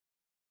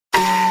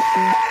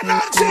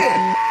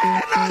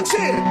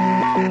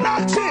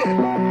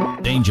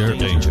Danger,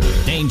 danger,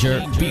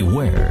 danger,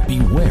 beware,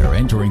 beware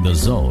entering the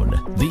zone.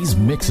 These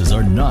mixes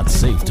are not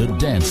safe to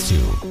dance to.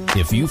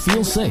 If you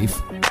feel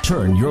safe,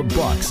 turn your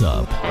box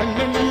up. When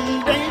the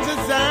moon brings a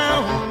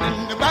sound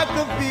in the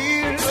battlefield.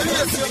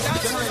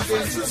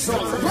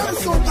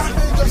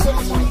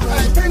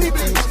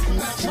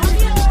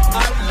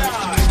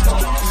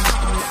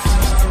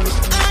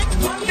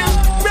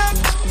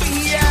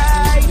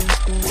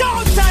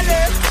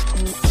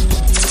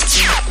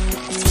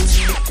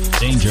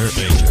 Danger,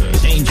 danger,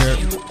 danger.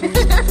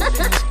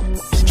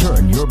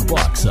 Turn your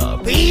box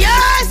up.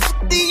 Yes,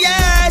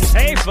 yes.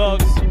 Hey,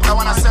 folks. I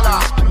wanna sell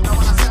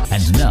out.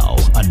 And now,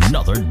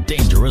 another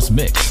dangerous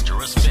mix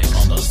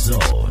on the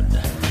zone.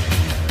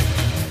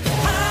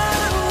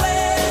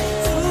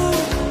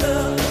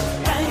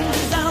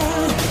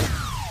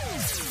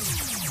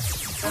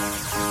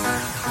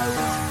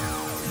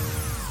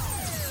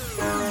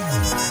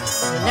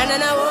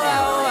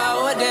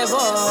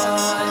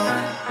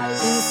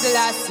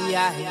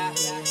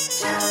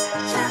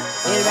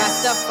 Il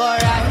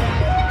Rastafari.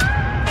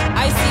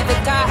 I see the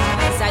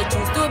cause, I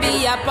choose to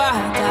be a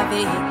part of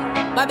it.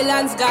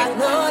 Babylon's got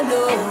no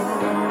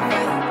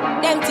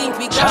love. Them think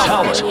we got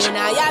Challenge and I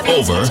have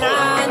over.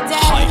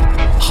 chanted.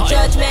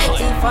 Judgment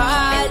to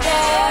fall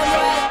them.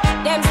 Well,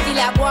 them still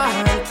have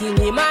one. King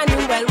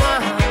Emmanuel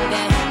one.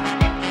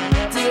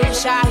 Till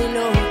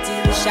Shiloh,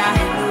 till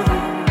Shiloh.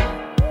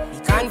 Be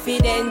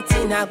confident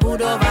in a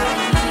good over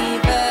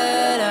evil.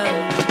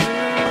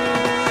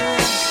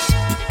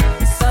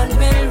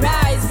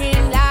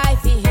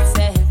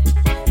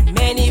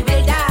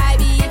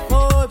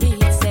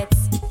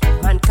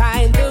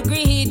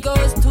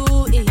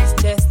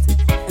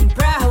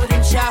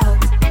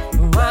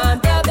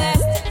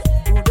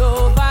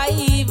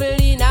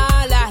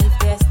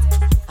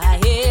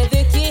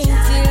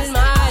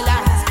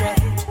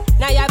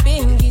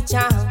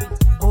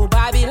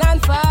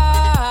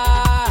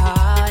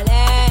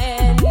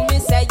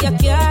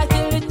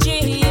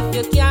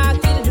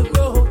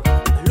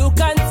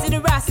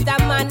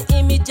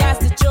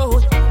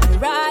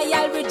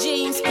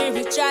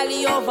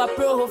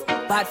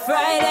 But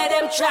Friday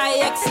them try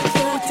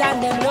execute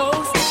and them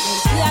knows.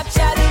 Them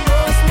capture the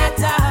most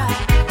matter.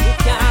 You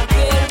can't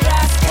kill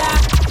Rasta,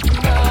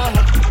 no.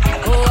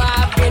 Oh,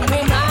 I've been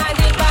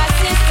reminded by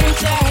system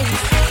change.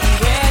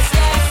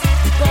 Restless,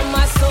 but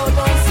my soul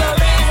won't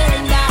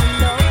surrender,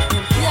 no.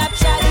 Them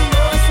capture the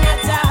most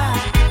matter.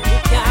 You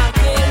can't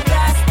kill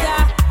Rasta,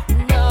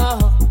 no.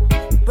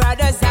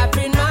 Brothers have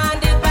been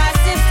reminded by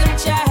system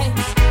change.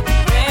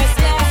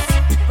 Restless,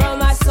 but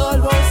my soul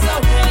won't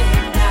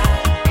surrender.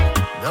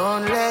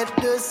 Don't let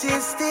the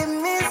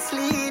system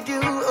mislead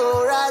you,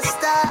 oh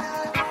Rasta.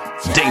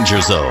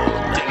 Danger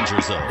zone.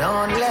 Danger zone.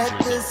 Don't let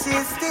the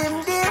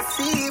system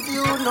deceive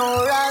you,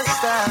 no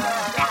Rasta.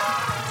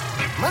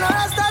 Man, a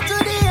Rasta to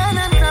the end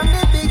and from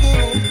the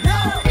beginning. No.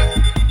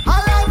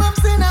 All life of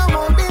sin I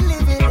won't be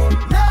living in.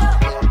 No.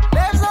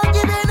 There's no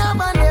giving up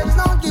and there's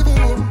no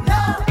giving in.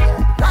 No.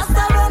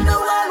 Rasta run the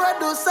world, we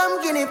do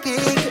some guinea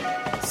pig.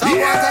 Someone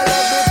tell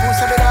every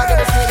pussy the dog of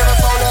the snake of a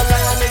foul. The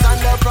lion is on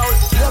the prowl.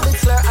 Love it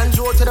slur and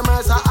draw to the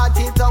mercer. Hot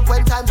it up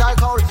when times are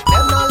cold.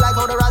 Them don't like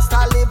how the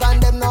Rasta live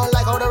and them don't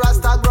like how the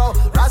Rasta grow.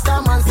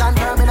 Rasta man stand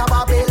firm in a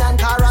Babylon,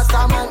 car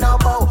Rasta man no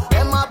bow.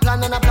 Them a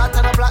plan and a plot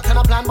and a plot and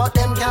a plan, but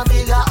them can't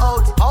figure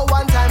out how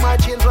one time our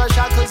chains were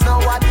shackles,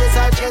 nowadays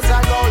our chains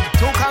are gold.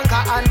 To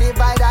conquer and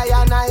divide, I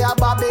and I a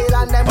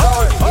Babylon them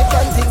gold. If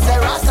them things say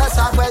Rasta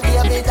soft, well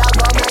David a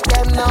go make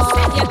them know.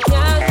 You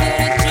can't kill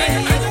the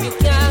tree if you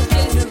can't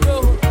kill the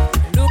road.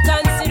 Look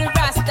and see the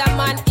Rasta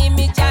man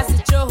image as the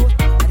truth.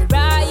 The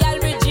royal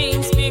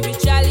regime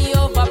spiritually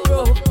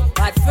overproof.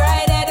 But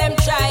Friday them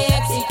try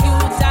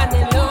execute and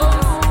they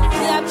lose.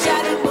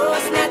 Capture the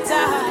most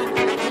matter.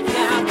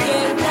 Can't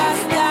kill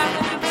Rasta.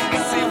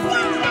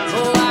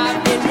 Oh, I've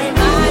been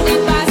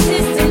reminded by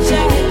system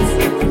change.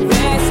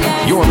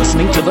 Restless. You're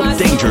listening to The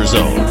Danger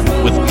Zone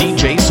with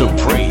DJ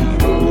Supreme.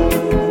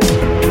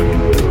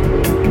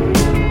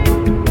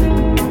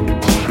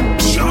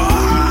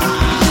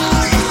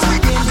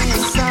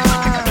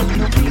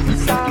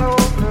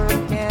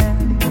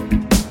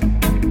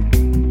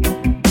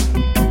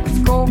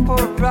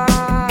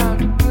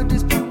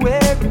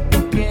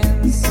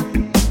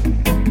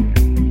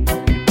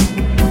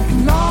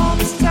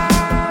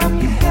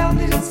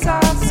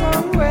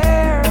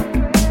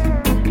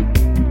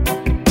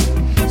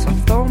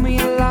 Throw me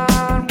a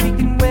line, we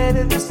can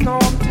weather the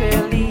storm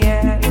till the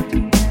end.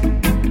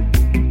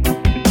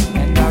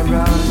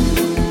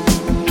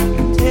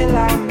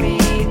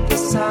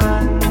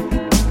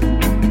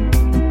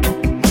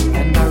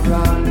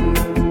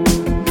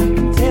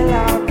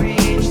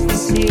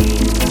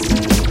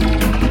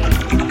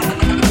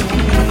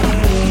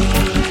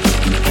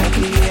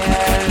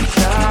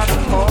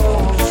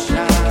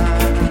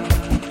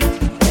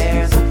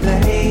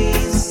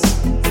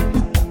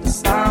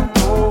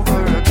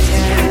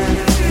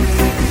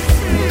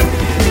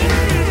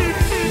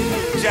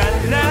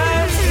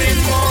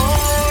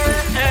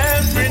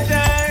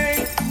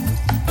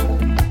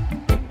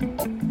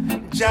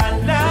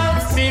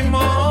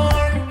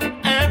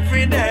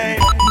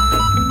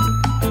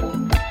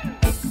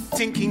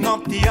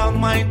 the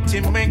Almighty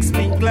makes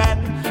me glad.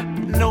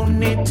 No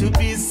need to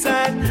be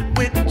sad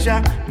with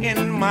Jah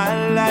in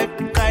my life,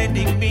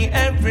 guiding me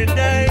every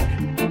day.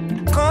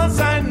 Cause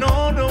I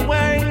know the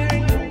way.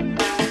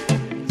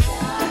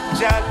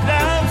 Jah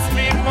loves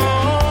me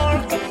more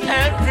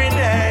every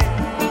day.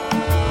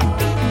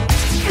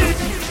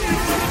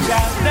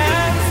 Jah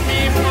loves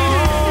me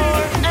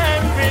more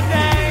every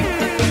day.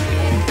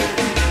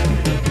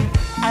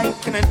 I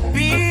cannot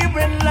be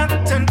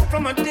reluctant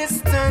from a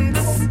distance.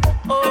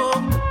 Oh,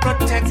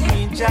 protect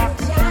me, Jah.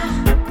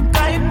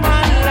 Guide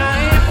my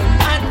life.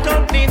 I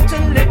don't need to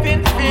live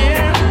in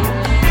fear.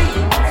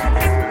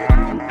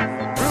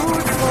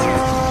 Root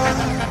for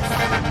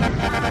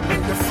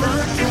in the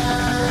front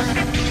line.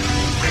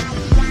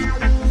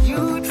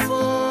 Youth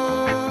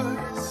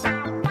force,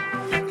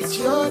 it's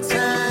your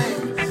time.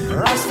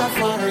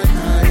 Rastafari,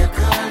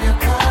 call you.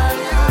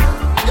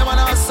 Yeah, man,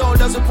 our soul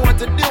does report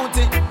to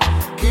duty.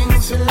 King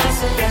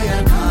Selassie, I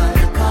call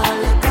you.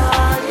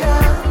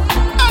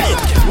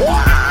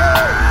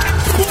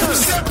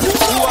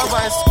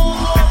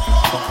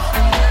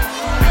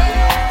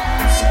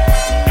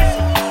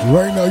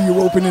 Right now you're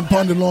opening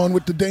Pond Lawn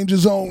with the Danger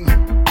Zone.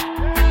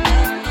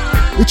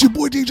 It's your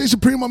boy DJ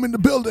Supreme, I'm in the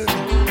building.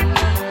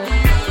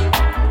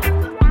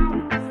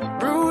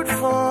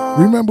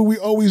 Remember, we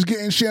always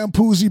getting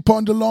shampoozy,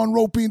 Pond Lawn,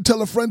 roping,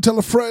 tell a friend.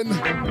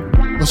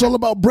 It's all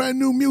about brand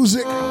new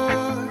music.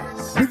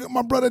 Big up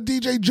my brother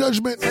DJ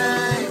Judgment,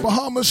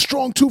 Bahamas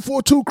Strong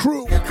 242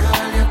 crew. Yeah,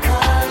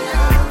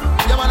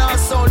 man, our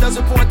soul does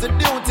report to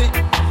duty.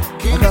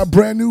 I got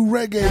brand new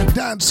reggae,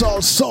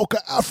 dancehall, soca,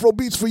 Afro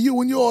beats for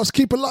you and yours.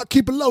 Keep it locked,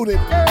 keep it loaded.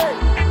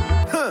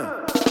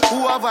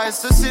 Who have eyes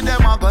to see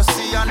them, I go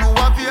see, and who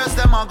have ears,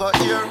 them, I go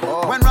hear.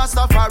 When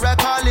Rastafari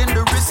calling,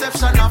 the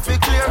reception of it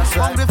clear.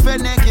 Hungry for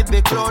naked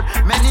be clothed,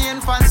 many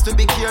infants to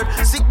be cured.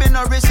 Sick be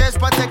nourished,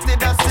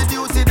 protected, that's the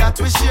duty that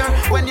we share.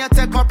 When you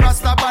take up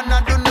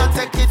Rastafari, do not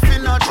take it for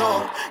no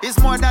joke. It's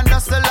more than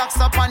just the locks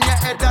up on your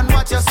head and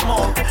what you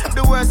smoke.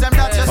 The words them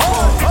that you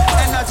spoke,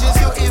 energies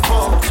you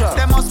evoke.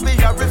 There must be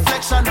a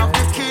reflection of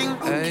the king.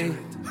 Hey.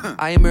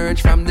 I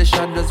emerge from the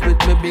shadows with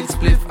my big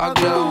spliff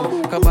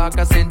aglow.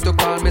 Kabaka sent to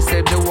call me,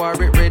 said the war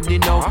it ready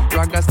now.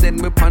 Raga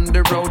send me on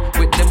the road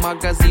with the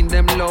magazine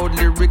them load.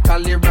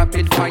 Lyrically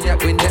rapid fire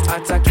when they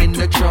attack in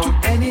the crowd.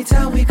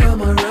 Anytime we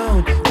come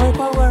around, more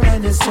power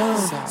and the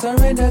sound.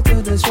 Surrender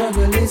to the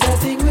struggle is a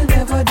thing we'll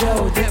never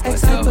do. The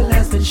example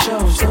has been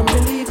shown, some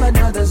believe and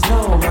others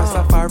know.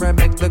 Rastafari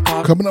make the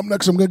call. Coming up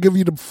next, I'm gonna give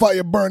you the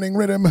fire burning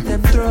rhythm.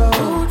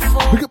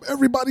 Pick up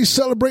everybody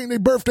celebrating their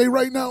birthday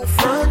right now.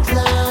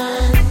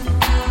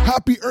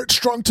 Happy Earth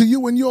Strong to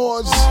you and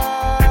yours.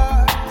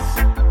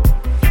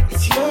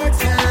 It's your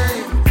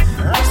time.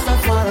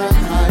 Rastafari,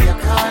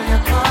 call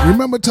you.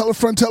 Remember, tell a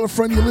friend,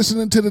 you're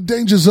listening to the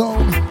Danger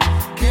Zone.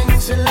 King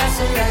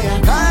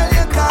Selassie, call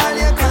you.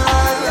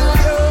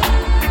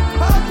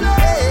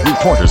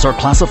 Reporters are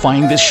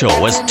classifying this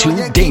show as too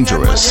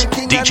dangerous.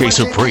 DJ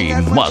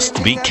Supreme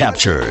must be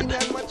captured.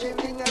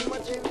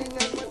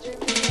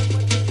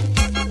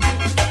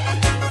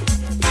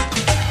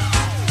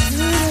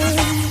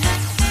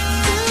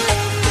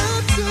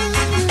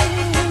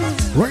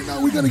 Right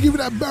now, we're gonna give you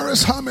that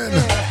Barris Hammond.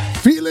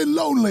 Feeling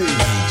lonely.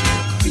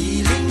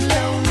 Feeling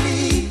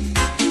lonely.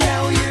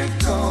 Now you're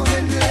gone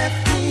and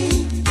left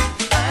me.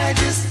 I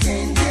just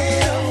can't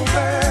get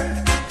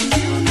over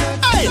you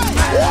not being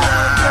my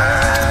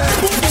lover.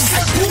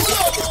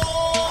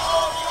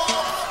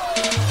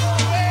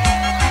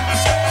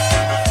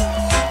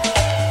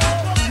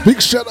 Big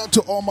shout out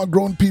to all my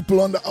grown people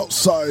on the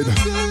outside.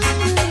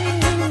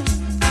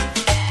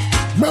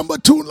 Remember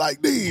tune like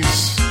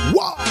these.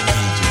 Wow.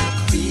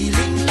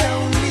 Feeling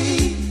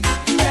lonely,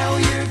 now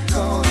you're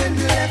gone and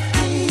left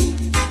me.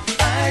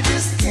 I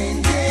just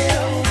can't get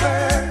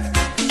over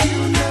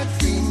you not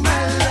being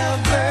my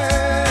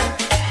lover.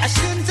 I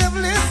shouldn't have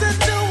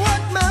listened to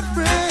what my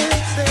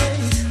friends say.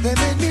 They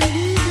made me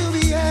leave you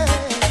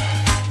behind.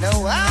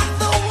 Now I'm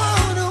the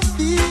one who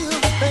feels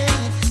the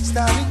pain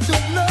starting to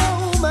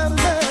blow my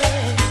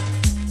mind.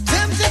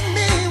 Tempted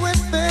me with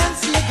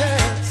fancy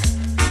girls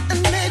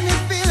and made me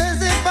feel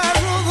as if I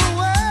rule the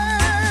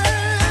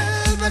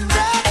world. But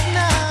right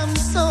now I'm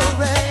so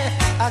rare,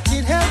 I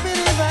can't help it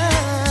if I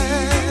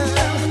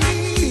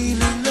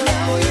feeling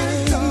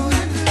lonely.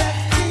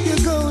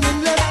 You're gone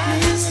and left me.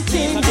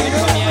 Can't get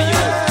over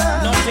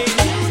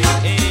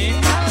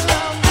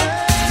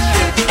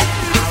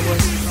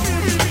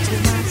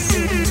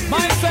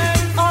myself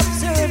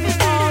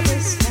observing all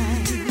this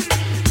time.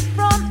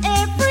 From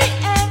every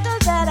angle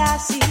that I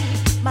see,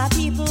 my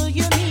people,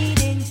 you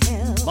needing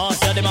help.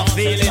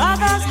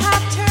 Others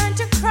have turned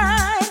to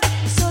crime,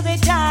 so they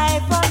die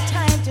from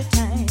time to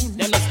time.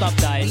 Stop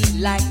dying.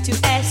 We'd like to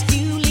ask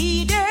you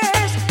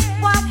leaders,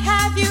 what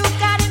have you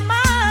got in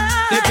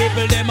mind? The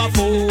people them a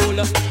fool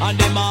and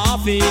them a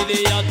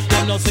idiot.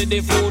 Them no see the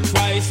food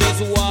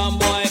prices. One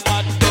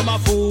boycott them a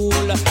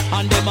fool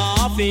and them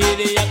a half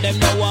idiot, them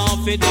no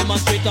want fi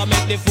demonstrate to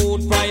make the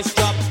food price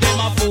drop. Them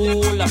a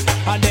fool,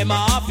 and them a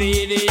half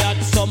idiot.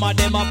 Some of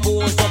them a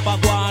pose up a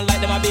go on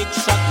like them a big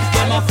shot.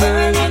 Them a fool,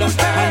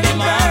 and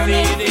them a half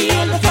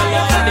idiot. Tell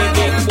all the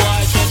big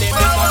boys say them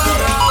make a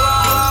fool.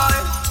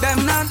 Them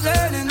not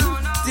learning,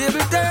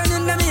 table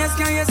turning, them yes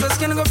can yes us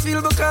can go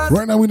feel because.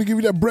 Right now we're gonna give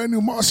you that brand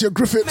new Marcia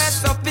Griffiths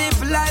mess up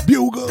people like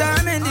Bugle.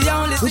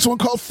 This one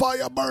called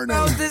Fire Burning.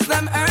 This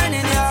them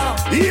earning, yo.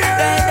 Yeah.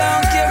 They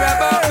don't care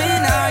about me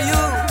nor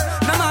you.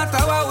 No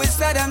matter what we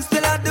say, them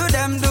still I do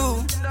them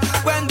do.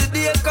 When the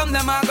day come,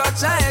 them I got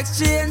try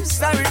exchange.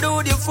 Sorry,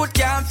 dude, your foot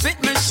can't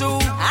fit me shoe.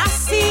 I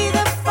see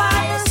the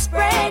fire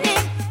spreading.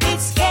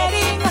 It's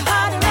getting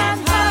hotter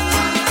and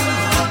hotter.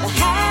 The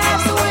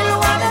haves will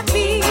wanna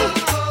be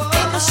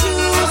in the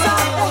shoes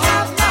of the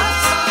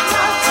have-nots.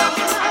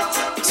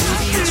 To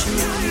be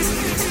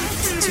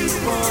true to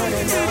one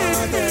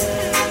another,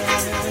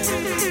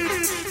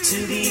 to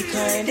be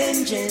kind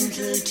and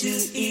gentle to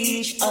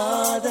each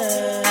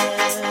other.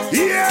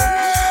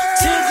 Yeah.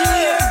 To do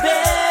your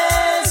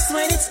best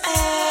when it's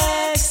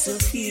asked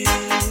of you.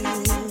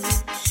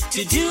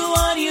 To do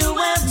what you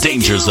want to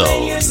Danger do Zone.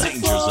 when you're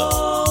Danger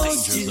Zone.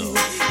 supposed Danger to. Zone.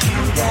 You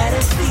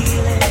gotta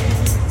feel it.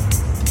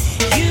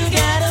 You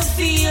gotta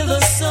feel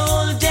the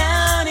soul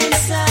down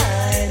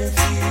inside of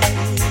you.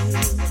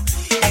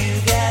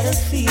 You gotta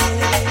feel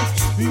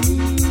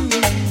it.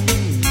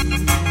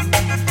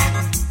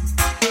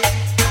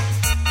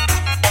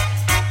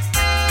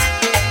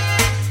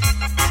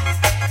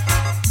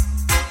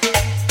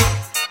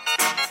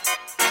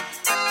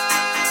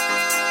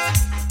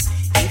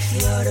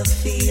 If you're to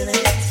feel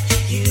it,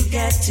 you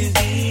got to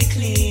be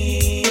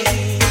clean.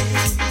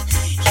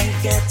 You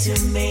got to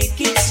make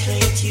it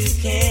straight. You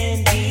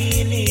can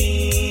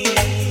believe.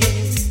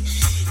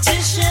 To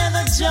share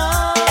the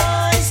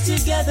joys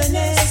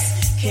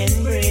togetherness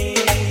can bring.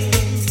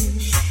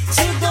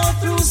 To go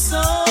through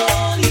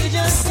soul, you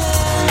just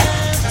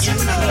have to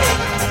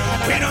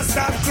know. We don't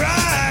stop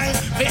crying.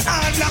 We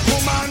hard like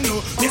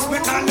woman. This we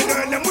call the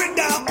girl them with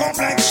dark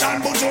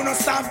complexion, but you don't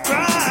stop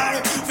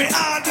crying. We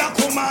hard like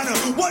woman.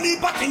 One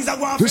heap of things I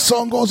want. This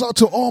song goes out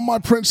to all my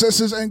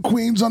princesses and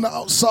queens on the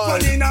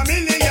outside. One in a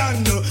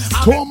million.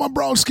 To all my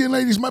brown skin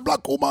ladies, my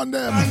black woman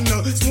them.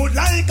 Smooth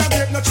like a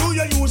grape, not true,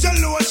 you use your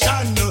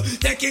lotion.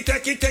 Take your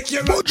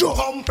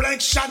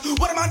complexion.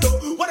 What am I do?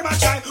 What am I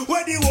try?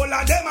 Where the whole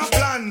of them a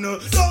plan?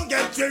 Don't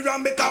get me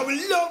wrong, because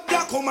we love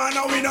black woman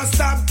and we don't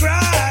stop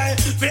cry.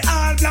 We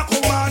all black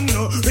woman.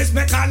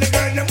 Respect all the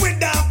girl them with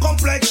that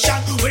complexion.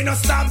 We don't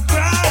stop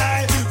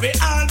cry. We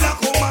all black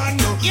woman.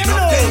 You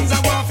know things I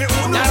want for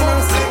own.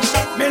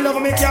 Me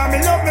love me car, me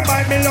love me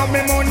bike, me love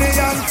me money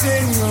and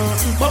thing.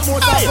 But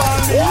most of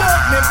all, me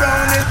love me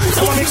brownie.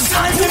 So I'm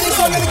excited to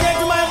come and get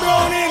to my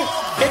brownie.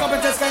 Pick up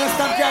a test kind of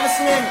stop can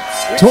swing.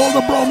 To all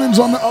the brownings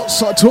on the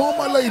outside, to all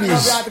my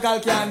ladies,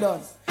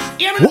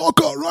 walk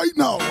out right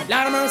now.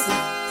 Lord of mercy.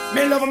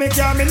 Me love me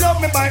car, me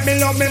love me bike, me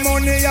love me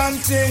money and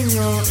thing.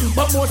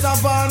 But most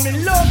of all, me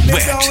love me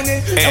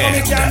brownie. Love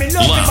me car, me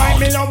love me bike,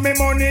 me love me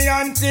money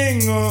and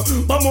thing.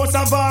 But most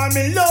of all,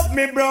 me love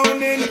me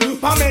browning.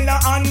 Pamela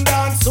and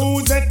Dan,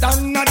 Suzette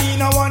and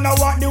Nadine, I wonder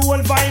what the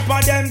whole vibe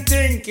of them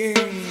thinking.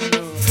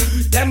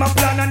 Them a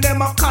plan and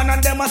them a con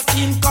and them a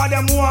scheme, cause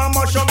them want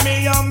much of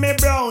me and me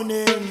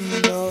browning.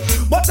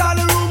 But all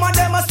the rumor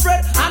them a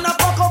spread and a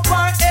fuck up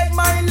her head,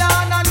 my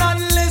land and not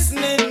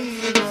listening.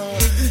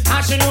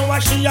 And she know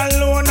what she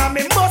alone and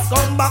me must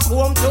come back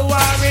home to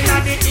her in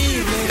the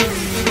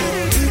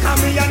evening.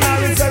 And me and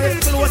her is very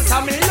close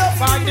and me love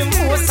her the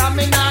most and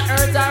me not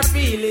hurt her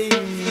feelings.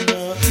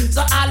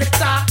 So all the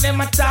talk,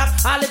 them a talk,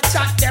 all the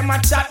chat, them a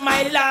chat,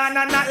 my land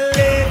and not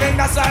living.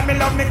 That's why me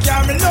love me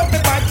car, me love me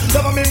bike,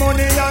 love me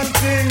money and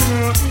thing.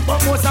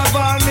 But most of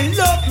all, me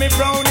love me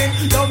browning.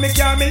 Love me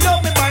car, me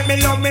love me bike,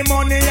 me love me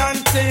money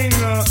and thing.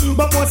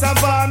 But most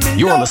of all, me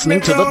You are love listening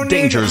me to The browning.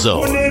 Danger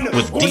Zone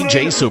with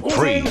DJ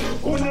Supreme.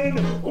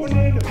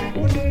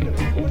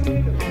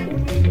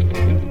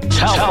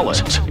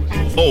 Talent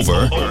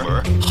over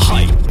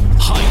hype.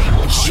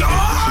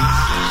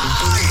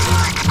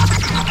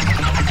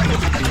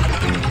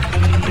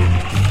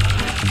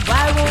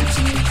 Why won't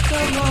you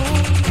come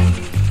home?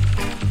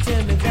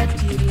 Tell me that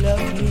you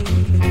love me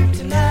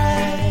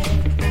tonight,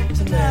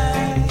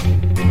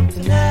 tonight,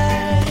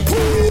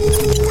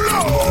 tonight.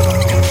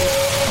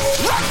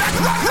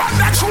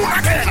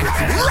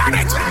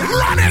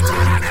 Run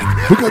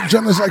it! Pick up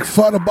genres like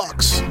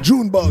Fighterbox,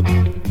 Junebug,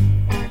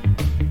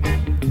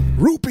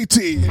 Rupee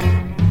Tea.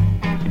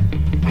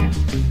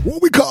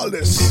 What we call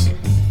this?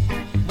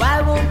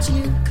 Why won't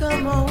you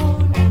come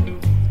home?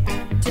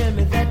 Tell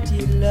me that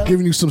you love me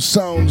Giving you some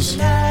sounds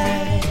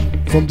tonight,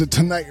 from the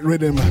Tonight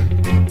Rhythm.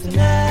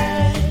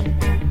 tonight.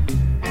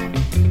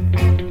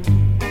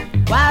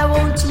 Why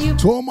won't you,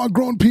 To all my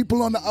grown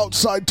people on the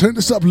outside, turn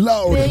this up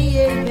loud.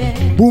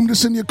 baby, Boom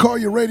this in your car,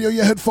 your radio,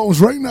 your headphones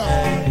right now.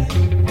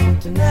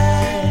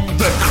 tonight?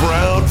 The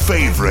crowd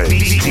favorite,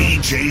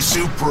 DJ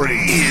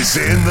Supreme, is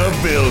in the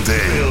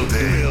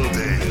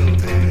building.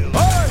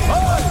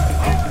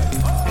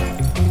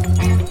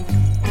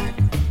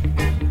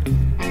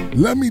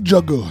 Let me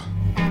juggle.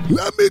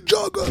 Let me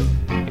juggle.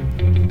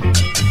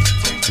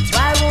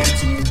 Why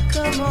won't you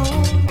come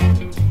home?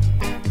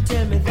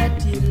 Tell me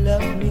that you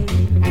love me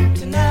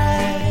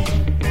tonight,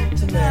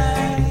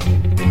 tonight,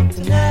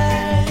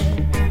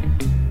 tonight.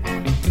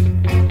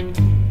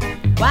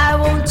 Why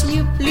won't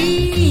you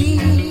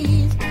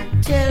please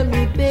tell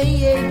me,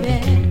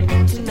 baby,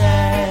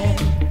 tonight,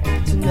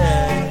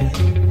 tonight,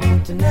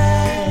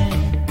 tonight.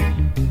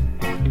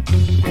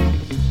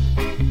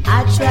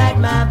 I tried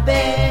my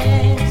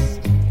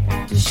best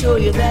to show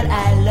you that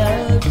I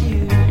love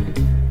you,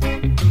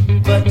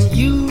 but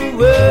you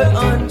were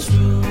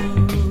untrue.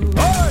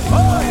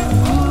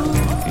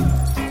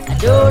 I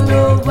don't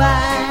know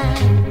why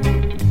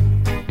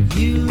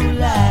you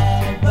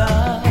lied,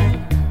 but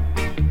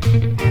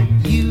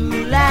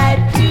you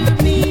lied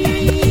to me.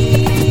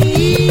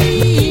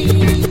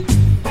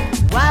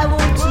 Why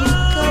won't you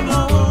come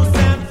home,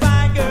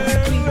 Sapphire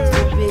girl, please,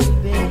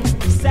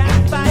 baby,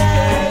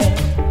 Sapphire,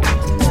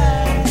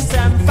 tonight,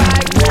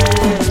 Sapphire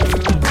girl.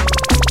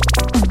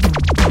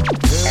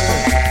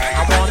 I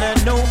wanna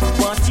know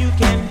what you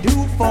can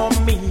do for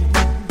me.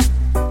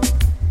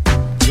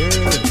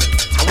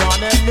 I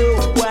wanna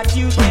know what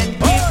you can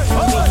give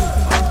for me.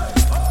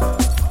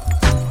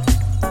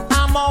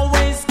 I'm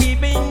always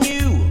giving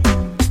you,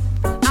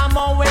 I'm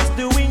always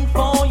doing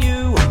for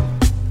you.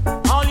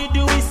 All you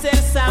do is say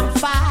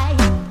Sapphire.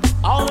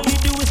 All you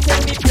do is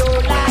tell me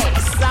your life,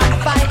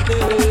 Sapphire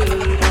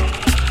girl,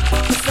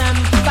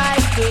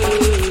 Sapphire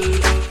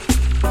girl,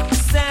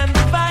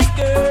 Sapphire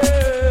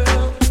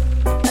girl,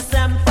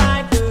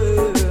 Sapphire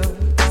girl.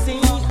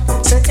 See,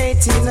 Say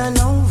 18 and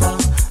over.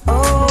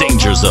 Oh,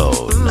 Danger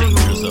Zone.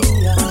 Danger Zone.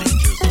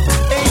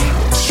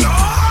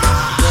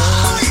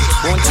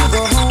 won't you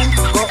go home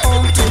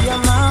to your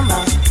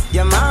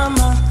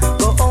mama,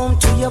 go home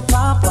to your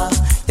papa,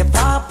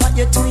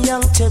 you're too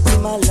young to be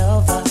my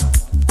lover,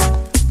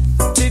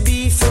 to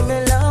be for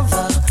me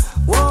lover.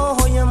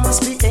 Whoa, you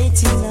must be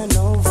 18 and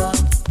over.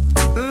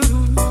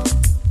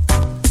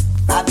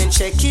 I've been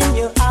checking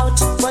you out,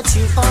 but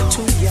you are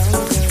too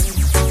young, girl.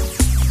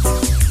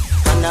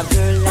 And a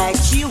girl like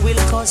you will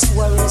cause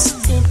worries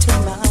into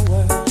my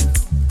world.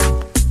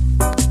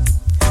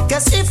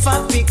 Cause if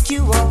I pick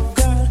you up,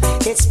 girl,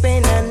 it's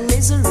pain and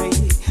misery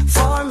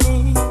for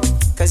me.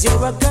 Cause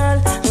you're a girl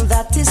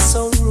that is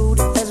so rude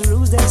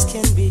as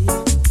can be.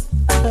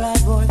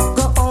 Lad boy,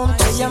 go home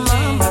to your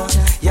mama,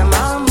 go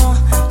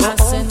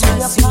home to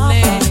your papa,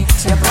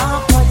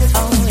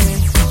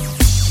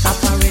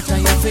 Operator,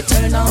 you fi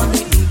turn on the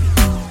heat.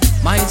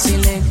 My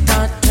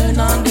selector, turn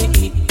on the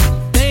heat.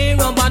 Play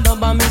rubber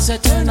dubber, me say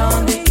turn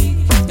on the heat.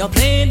 You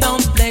play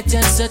dumb play,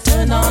 just say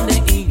turn on the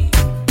heat.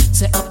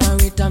 Say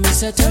operator, me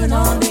say turn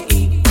on the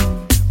heat.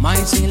 My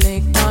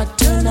selector,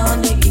 turn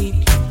on the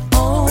heat.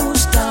 Oh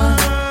star,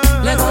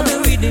 let go the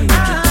rhythm, make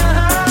it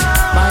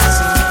down. My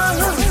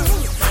selector.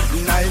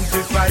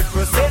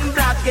 95%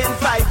 black and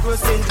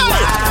 5%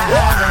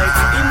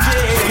 white in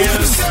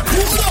jail.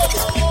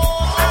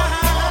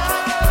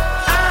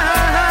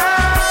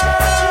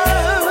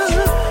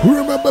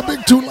 Remember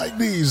big tune like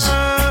these.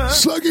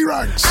 Sluggy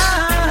ranks.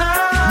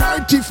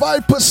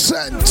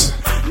 95%.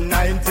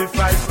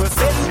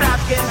 95%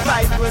 black and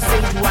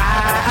 5%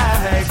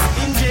 white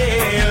in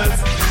jails.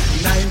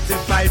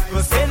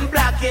 95%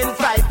 black and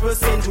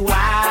 5%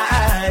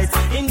 white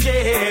in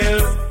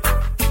jails.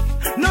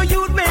 No,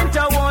 you'd meant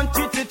I want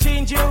you to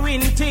change your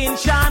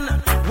intention.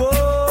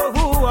 Whoa,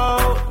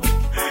 whoa,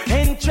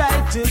 and try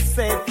to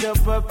set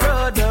up a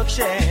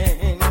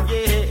production.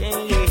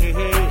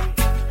 Yeah.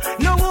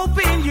 No,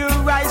 open your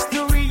eyes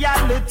to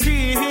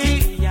reality.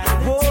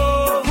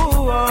 Whoa,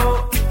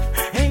 whoa,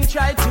 and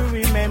try to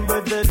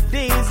remember the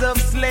days of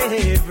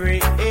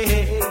slavery.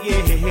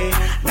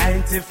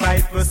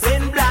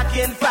 95% black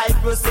and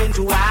 5%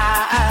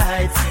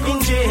 white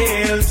in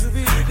jails.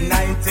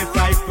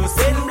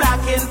 95% black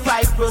and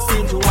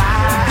 5%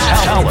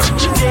 white.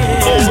 Challenge in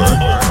jails.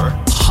 over.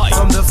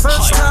 From the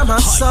first time I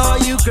saw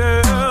you,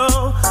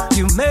 girl,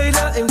 you made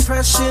an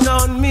impression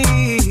on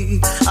me.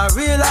 I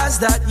realized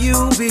that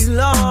you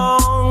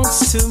belong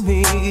to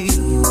me.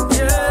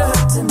 Yeah.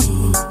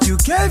 You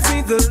gave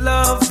me the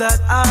love that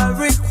I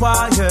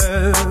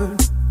required,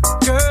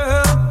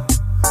 girl.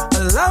 A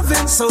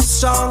loving so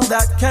strong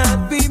that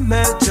can't be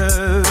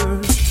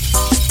measured.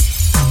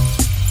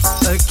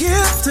 A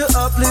gift to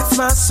uplift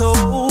my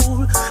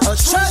soul, a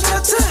treasure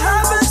to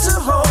have and to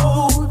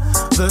hold.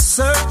 The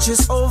search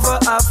is over,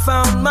 I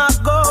found my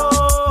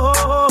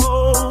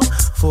goal.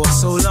 For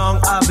so long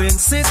I've been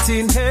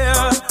sitting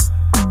here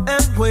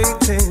and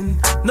waiting,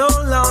 no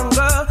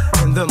longer.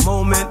 And the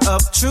moment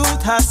of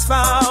truth has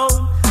found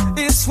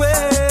its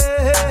way.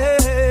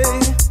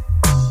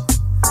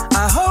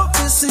 I hope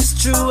this is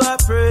true, I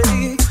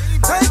pray.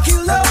 Thank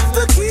you, love,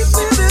 to keep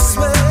me this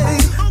way.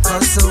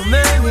 Cause so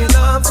many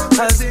love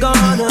has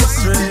gone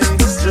astray,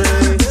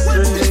 astray,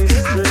 astray,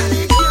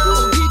 astray.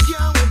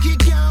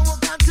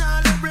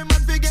 Every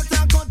man forget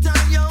a cut,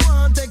 and you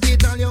want take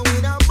it on.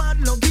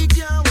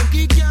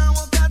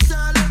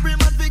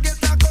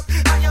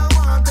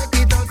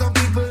 Some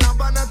people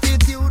have an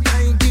attitude.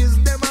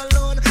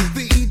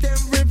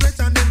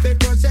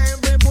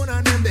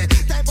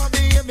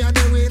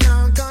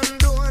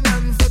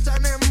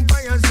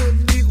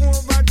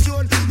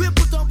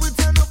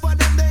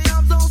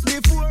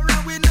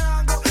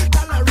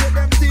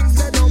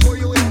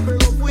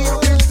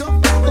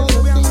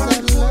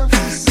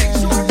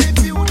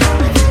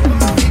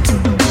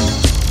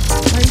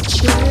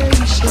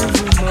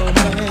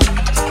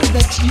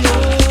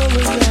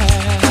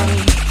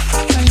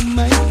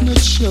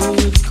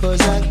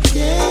 'cause I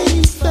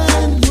can't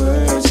find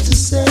words to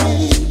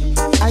say.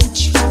 I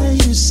try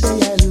to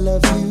say I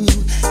love you,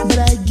 but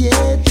I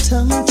get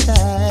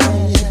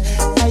tongue-tied.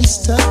 I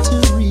start to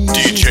read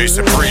DJ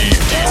Supreme,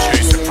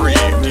 DJ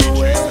Supreme,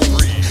 DJ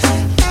Supreme.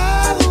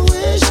 I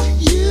wish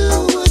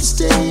you would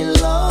stay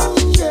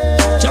longer.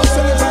 Just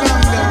a little longer.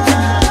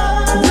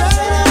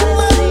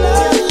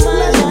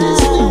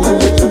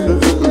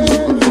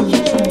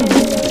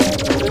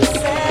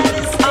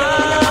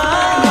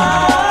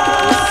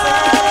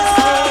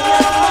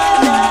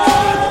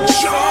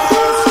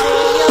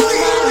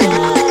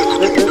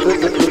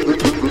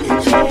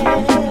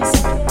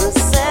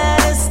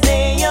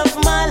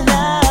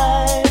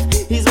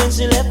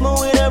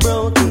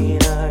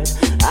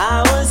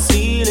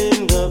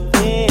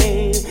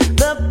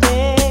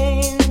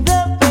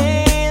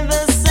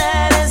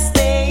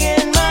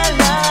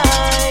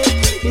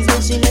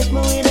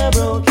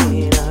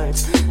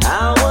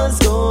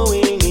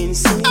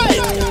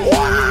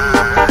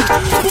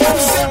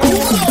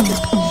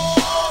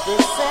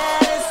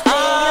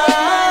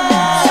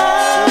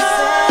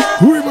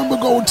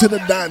 To the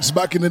dance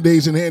back in the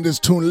days and hand this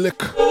tune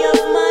lick.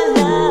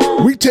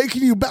 We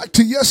taking you back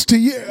to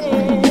yesteryear.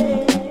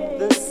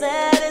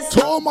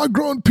 To all my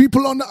grown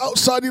people on the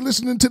outside, you're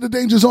listening to the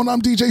Danger Zone.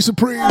 I'm DJ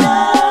Supreme.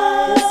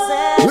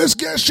 Let's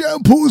get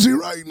shampoozy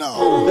right now.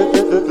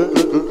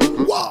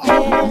 Wow.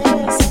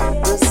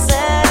 The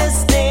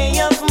saddest day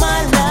of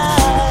my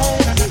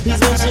life is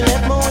when she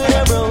left me with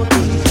a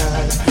broken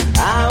heart.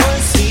 I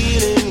was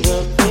feeling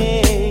the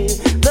pain,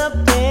 the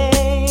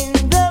pain,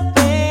 the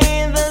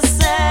pain. The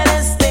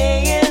saddest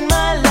day in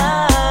my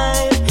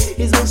life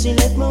is when she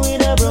left me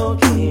with a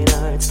broken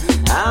heart.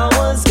 I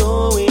was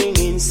going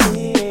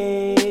insane.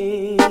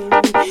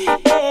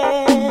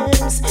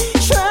 Yes,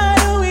 try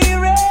to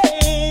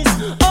erase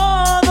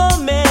all the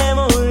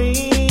memories.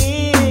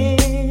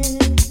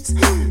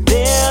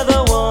 They're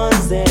the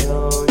ones that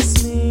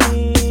haunt me.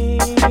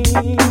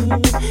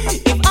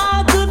 If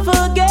I could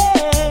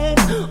forget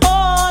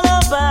all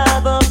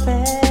about the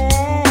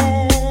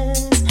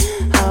past,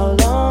 how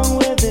long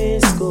will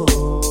this go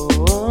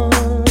on?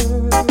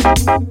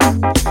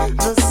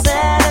 The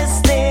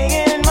saddest thing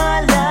in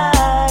my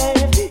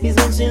life is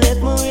when she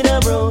left me with a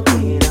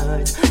broken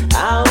heart.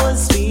 I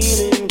was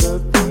feeling the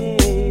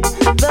pain,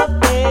 the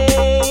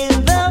pain,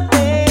 the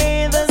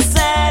pain. The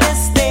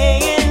saddest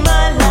thing in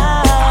my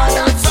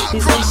life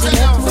is when she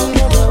left me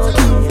with a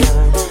broken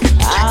heart.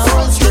 I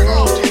was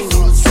going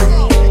insane.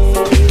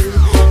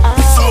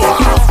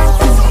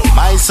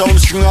 My sound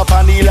string up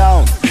on the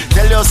lounge.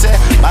 Tell you say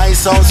my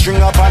sound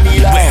string up on the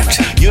lounge.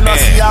 You know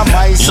see how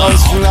my sound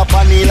string up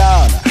on the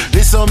lounge.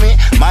 Listen me,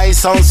 my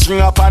sound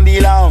string up on the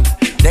lounge.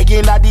 They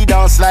get at the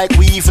dance like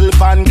weevil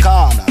pan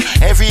corner.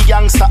 Every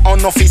gangster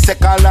on off his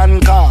second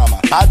and calm.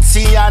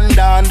 Patsy and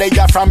Dan, they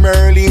are from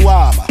early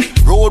warm.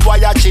 Road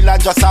wire chiller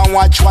just and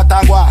watch what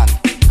I want.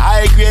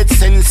 I grade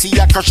sense,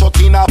 I crush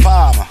out in a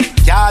palm.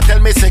 Can't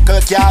tell me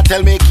sickle, can't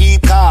tell me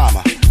keep calm.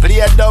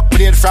 Play the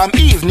plate from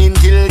evening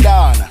till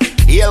dawn.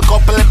 Hail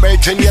couple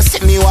brethren, you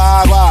see me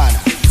one.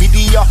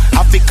 Video,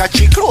 Africa,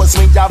 she close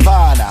me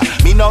Javana.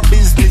 Me no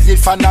business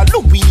if I no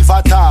Louis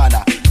Vuitton.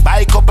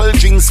 Buy couple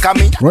drinks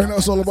coming. Right now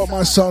it's all about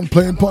my son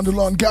playing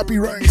Pondalon Gappy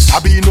Ranks. I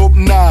been up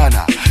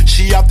nana.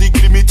 She have the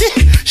glimity,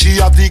 she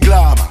have the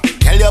glamour.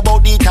 Tell you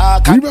about the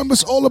talk. Remember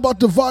it's all about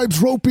the vibes,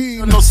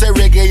 Ropey. No say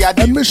reggae.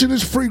 Admission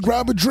is free.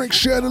 Grab a drink,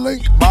 share the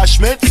link.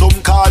 Bashment,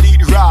 some call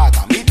it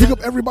raga. Pick up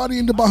everybody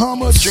in the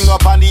Bahamas, string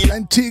up on the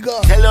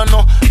Antigua, tell you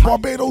no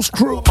Barbados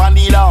crew. On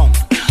the down.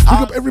 Pick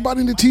up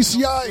everybody in the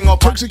TCI,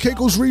 Turks and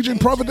Caicos region,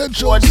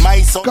 Providential,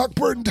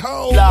 Cockburn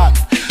Town,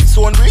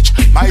 Stonebridge.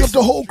 Pick up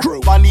the whole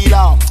crew. On the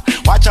down.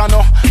 Watch out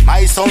no,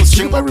 my son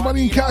string up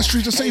everybody in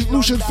Castries, the St.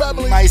 Lucian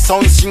family. My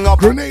son string up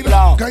Grenada,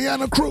 down.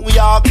 Guyana crew. New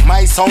York,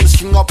 my son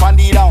string up on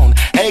the down.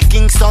 Hey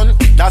Kingston,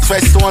 that's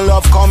where Stone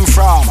Love come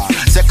from.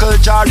 Circle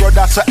Jar Road,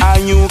 that's where I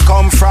you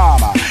come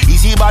from.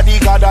 Easy body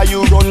gather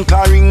you run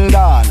carrying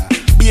down.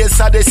 Base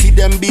they see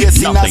them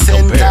base in a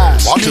center.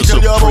 Watch a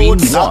Supreme One on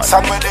the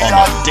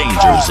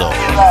Danger Zone.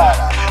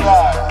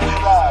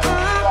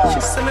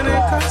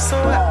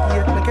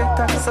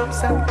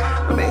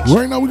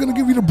 Right now we're gonna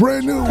give you the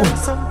brand new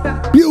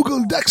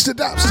Bugle Dexter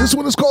Daps. This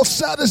one is called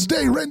Saddest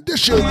Day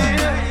Rendition.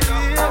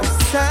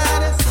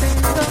 Saddest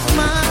thing of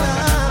my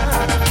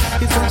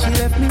life is when she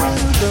left me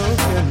with a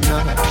broken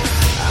heart.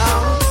 I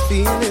was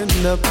feeling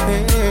the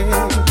pain.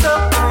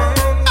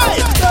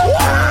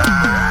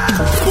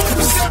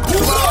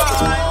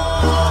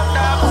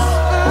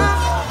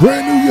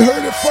 Brand new, you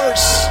heard it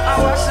first.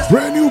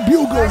 Brand new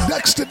Bugle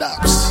Dexter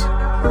Daps.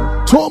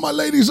 To all my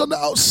ladies on the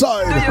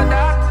outside.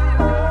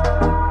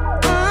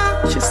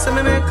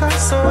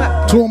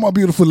 To all my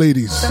beautiful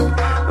ladies.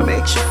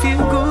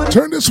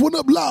 Turn this one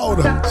up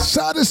loud.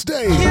 Saddest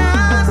Day.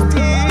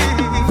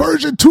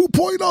 Version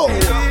 2.0.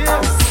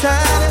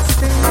 Saddest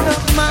thing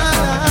of my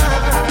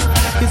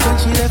life is when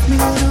she left me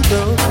with a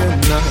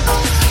broken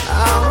heart. I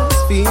was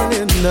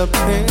feeling the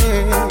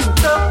pain.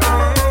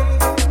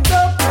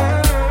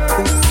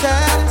 The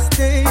saddest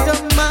day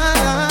of my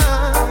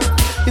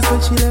life is when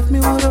she left me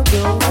with a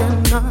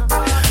broken heart,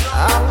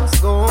 I was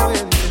going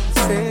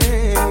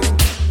insane.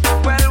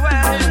 Well,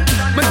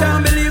 I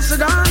can't believe she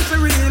gone for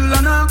real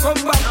and I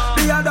come back.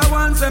 The other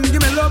ones, them give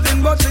me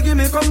loving, but she give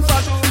me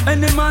comfort.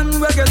 Any man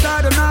will get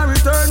tired and I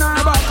return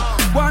her back.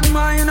 One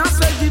mind I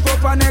say keep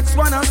up, and next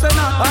one I say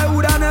nah. I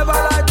woulda never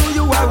lied to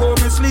you, I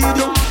won't mislead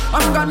you.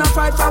 I'm gonna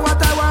fight for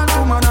what I want,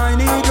 woman, I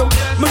need you.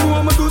 Me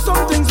know me do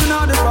some things in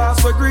the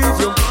past for grieve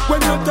you. When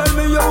you tell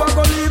me you are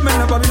gonna leave me,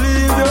 never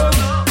believe you.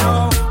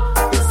 No.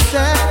 The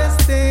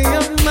saddest day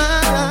of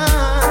my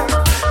life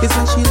is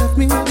when she left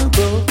me with a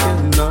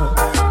broken heart.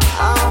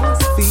 I was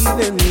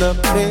feeling the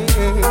pain.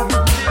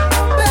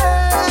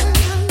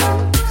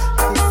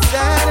 The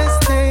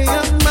saddest day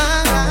of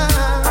my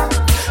life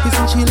is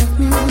when she left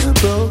me with a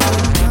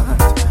broken heart.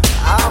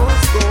 I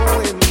was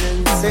going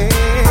insane.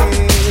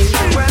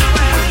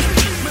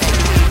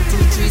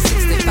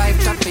 2365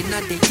 trapping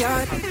at the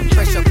yard.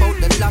 Fresh about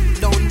the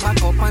lockdown,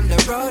 back up on the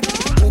road.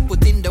 Who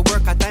put in the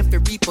work, a time to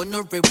reap on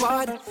no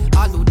reward.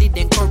 All who did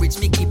encourage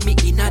me, keep me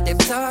in them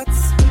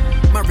thoughts.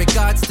 My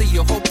regards to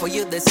you, hope for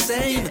you the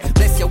same.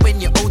 Bless you when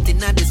you're out in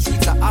the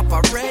streets I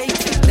operate.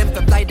 Them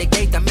to fly the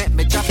gate and make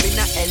me drop in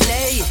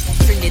LA.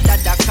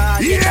 Trinidad,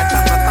 Dakar, yeah, that's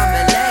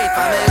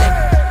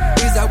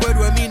family. Is a word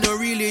where me no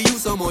really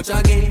use so much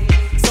again.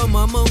 Some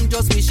among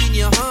just wishing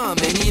you harm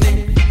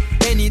anyway.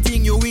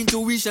 Anything you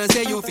intuition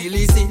say you feel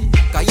listen.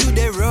 Cause you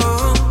the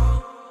wrong.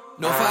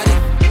 No father.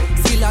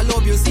 Still I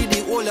love you, see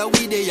the whole of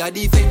we they are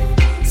defend.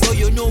 So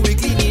you know we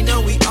clean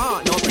and we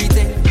are no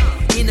pretend.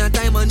 In a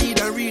time I need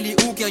a really,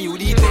 who can you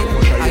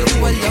depend? I do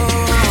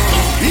alone.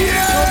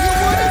 Yeah. So you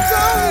wanna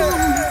go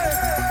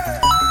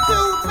to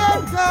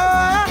Mecca?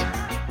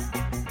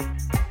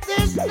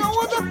 There's no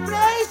other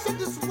place in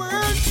this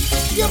world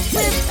you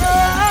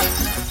prefer.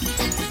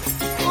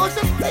 Cause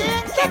the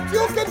thing that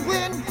you can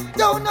win,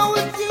 don't know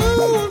if you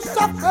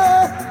suffer.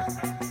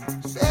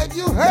 Said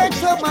you heard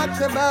so much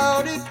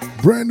about it.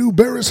 Brand new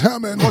Barris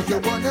Hammond.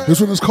 This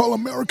one is called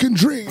American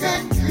Dream.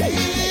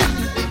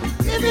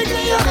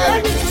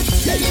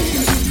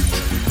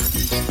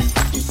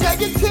 You said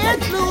you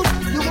can't lose,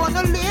 you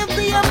wanna live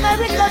the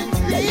American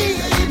dream.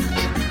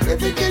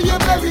 Living the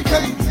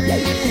American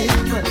dream.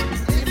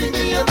 Living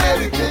the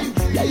American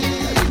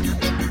dream.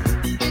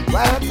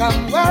 Welcome,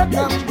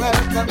 welcome,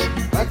 welcome.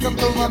 Welcome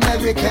to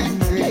American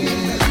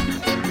dream.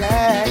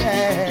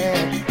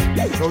 Yeah.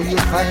 So you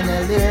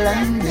finally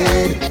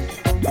landed.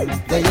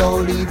 They all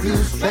leave you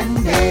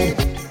stranded.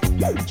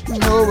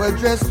 No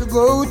address to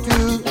go to,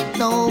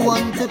 no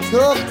one to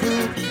talk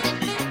to.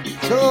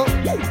 So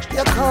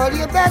you call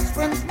your best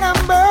friend's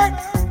number.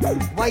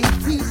 Why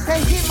he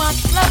say he must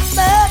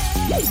slumber?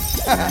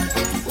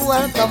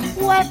 Welcome,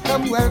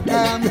 welcome,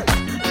 welcome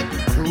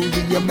to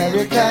the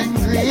American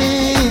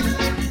dream.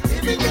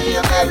 Living the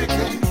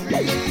American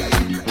dream.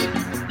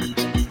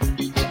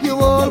 You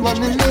all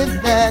wanna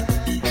live that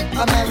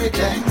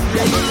American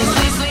dream.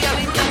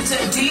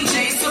 DJ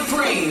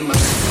Supreme,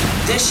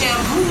 the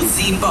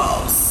Shampoozy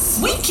boss.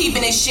 We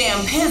keeping it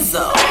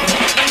champizzle.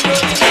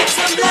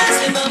 Some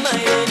blast in my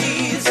mind and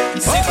ease.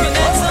 Sipping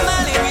at some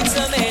alley with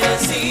some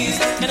Hennessy's.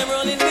 And I'm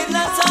rolling with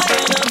Lata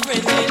and a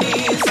friendly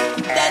knees.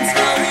 That's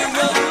how we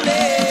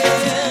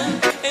rollin'.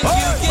 And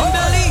you can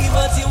believe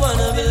what you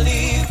wanna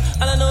believe.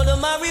 And I know the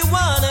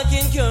marijuana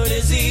can cure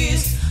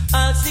disease.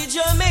 Ask the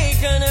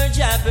Jamaican or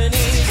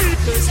Japanese.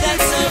 Cause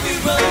that's how we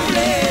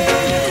rollin'.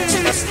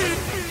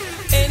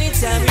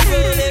 Anytime we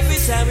roll, every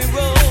time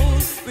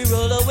we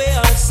roll away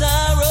our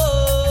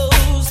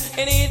sorrows.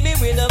 And hit me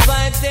with the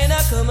vibes, then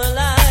I come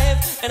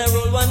alive. And I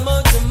roll one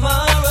more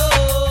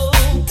tomorrow.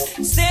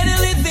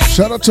 Steadily think.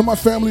 Shout out to my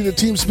family, the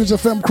Team Spins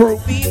FM crew.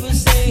 People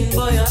saying,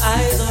 boy, your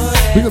eyes are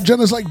red. Big up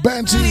Jenners like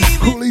Banty,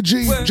 Cooley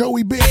G,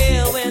 Joey B,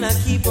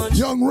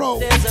 Young Ro.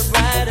 There's a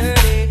brighter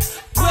day.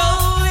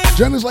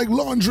 Jenners like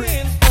Laundry.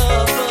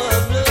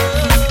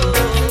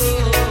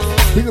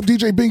 Big up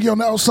DJ Bingy on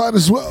the outside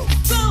as well.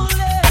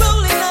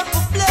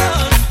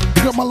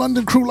 Big up my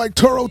London crew like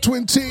Toro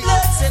Twin T.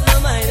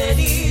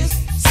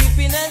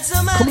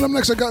 Coming up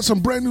next, I got some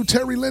brand new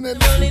Terry Lennon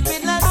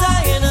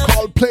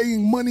called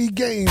Playing Money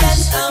Games.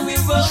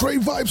 Straight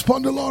vibes,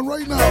 Pondalon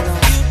right now.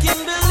 You can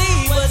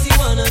believe what you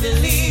wanna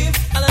believe.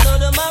 And I know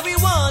the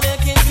marijuana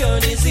can cure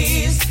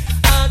disease.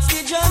 Ask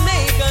the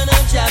Jamaican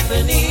and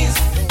Japanese,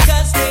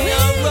 cause they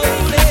are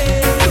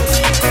rolling.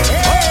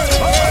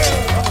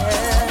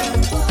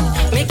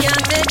 Me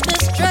can't take the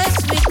stress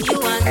with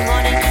you and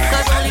money.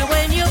 Cause only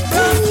when you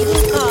broke you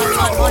call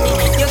on money.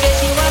 You get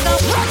you out of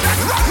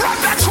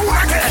Let's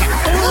work it!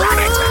 Run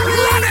it!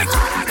 Run it!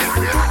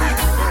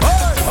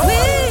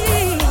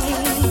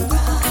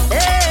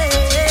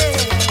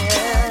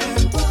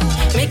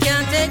 Me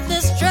can't take the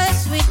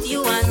stress with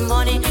you and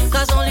money.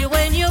 Cause only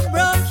when you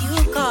broke you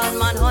call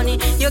man honey.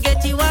 You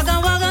get you wagga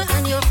wagga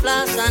and you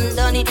floss and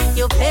dunny.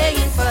 You're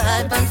paying for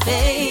hype and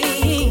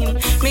fame.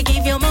 Me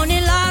give you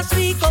money last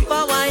week up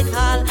a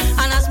Whitehall.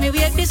 And as me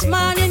wake this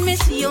morning, me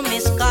see you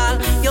miss call.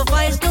 Your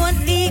voice don't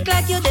leak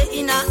like you're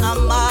in a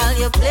mall.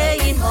 You're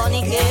playing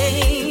money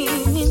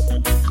games.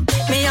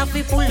 Me have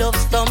to pull up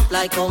stump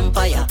like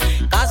umpire.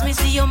 Cause me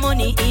see your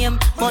money aim,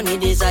 money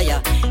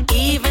desire.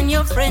 Even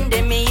your friend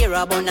they me hear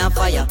a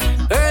bonfire.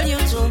 Girl, you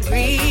too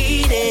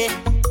greedy,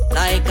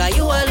 like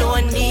you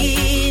alone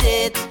need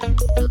it.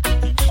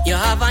 You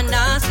have a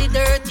nasty,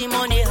 dirty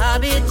money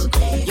habit.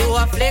 You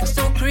are flex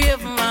to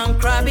crave and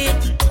crab it.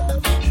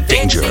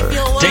 Danger,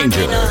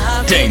 danger,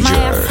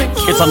 danger.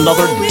 It's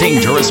another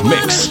dangerous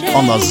mix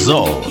on the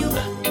zone.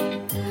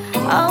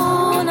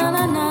 Oh, na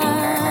na na.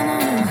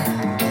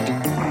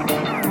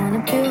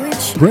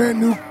 Brand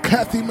new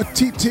Kathy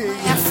Matiti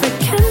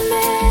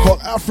called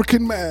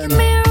African Man.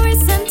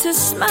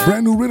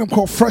 Brand new rhythm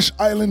called Fresh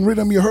Island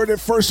Rhythm. You heard it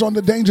first on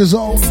the Danger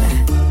Zone.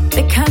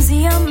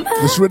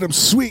 This rhythm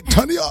sweet,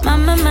 turn it up.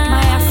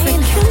 My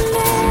African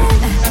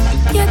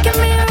man, you give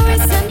me a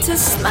reason to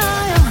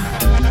smile.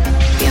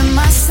 You're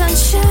my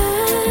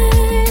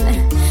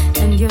sunshine,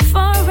 and you're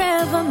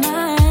forever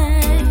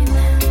mine.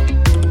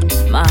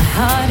 My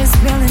heart is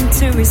willing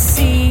to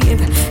receive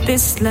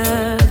this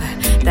love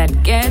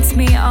that gets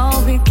me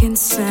all weak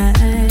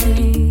inside.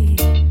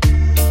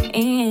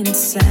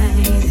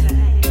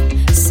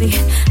 See,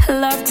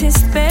 love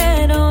tastes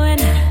better when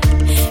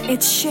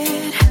it's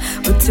shared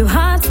with two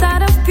hearts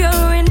that have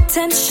pure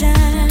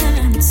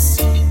intentions.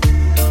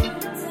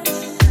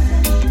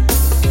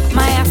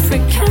 My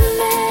African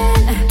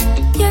man,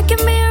 you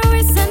give me a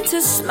reason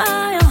to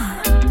smile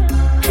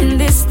in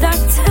these dark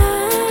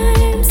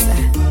times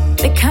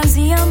because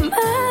you're mine.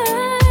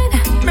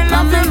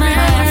 Mama, my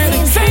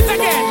African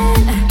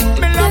man,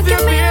 you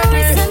give me a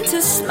reason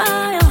to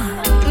smile.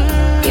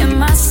 You're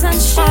my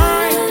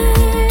sunshine.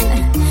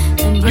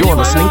 You're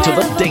listening to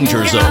the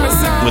Danger Zone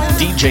with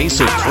DJ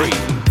Supreme.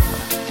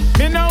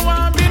 Me no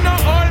want be no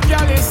old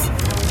gallus.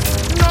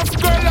 Enough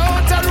girl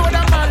out a road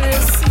of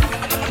malice.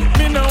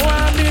 Me no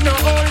want be no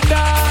old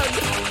dog.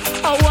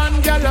 A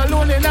one gal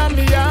alone in a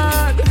me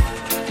yard.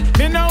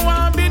 Me no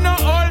want be no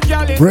old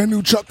gallus. Brand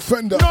new Chuck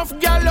Fender. Enough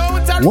gal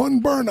out a one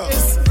burner.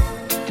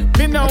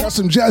 I got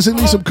some Jazzy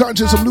Lee, some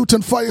Conscious, some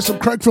Newton Fire, some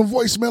Craig from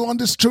Voicemail on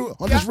this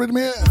rhythm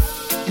here.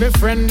 Me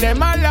friend them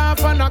a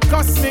laugh and a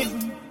cuss me.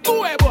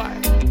 Boy,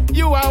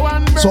 you are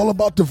one bird. It's all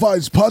about the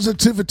vibes,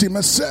 positivity,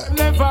 myself.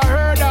 Never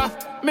heard her.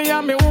 Me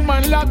and me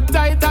woman locked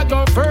tight, I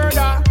go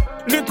further.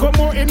 Little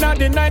more in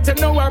the night, you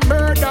know I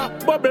murder.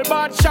 Bubble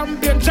bath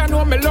champion, you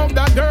know me love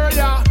that girl,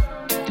 yeah.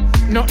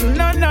 Nothing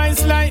no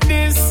nice like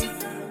this.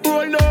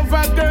 Roll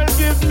over, girl,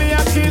 give me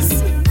a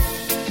kiss.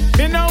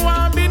 Me no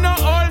want be no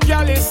old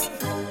gallus.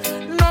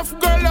 Enough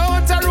girl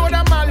out a road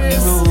of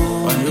malice.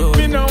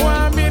 Me no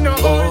want be no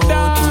old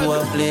dog.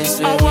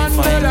 I want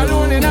girl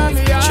alone in a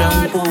me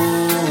yard.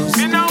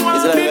 Me no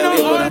want be no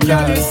old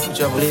gallus.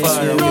 Enough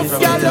girl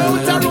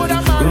out a road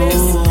of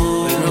malice.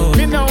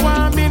 Me no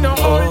want be no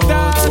old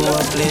dog. I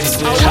want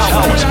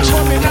girl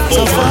coming out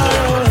so far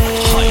away.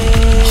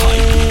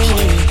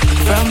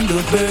 From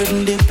the burden,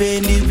 the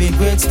pain, the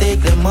regrets,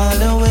 take them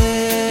all away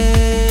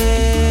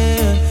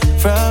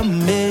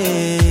from me,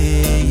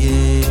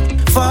 yeah.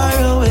 Far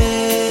away.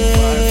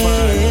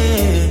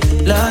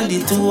 Land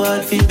it too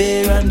hard for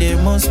bear, and there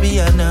must be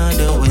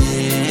another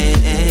way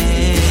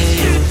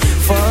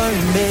for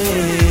me,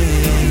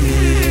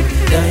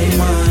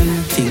 Diamond.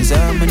 Things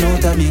are me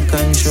out of me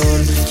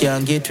control.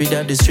 Can't get rid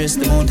of the stress,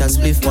 the amount of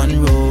spliff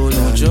one roll.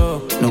 No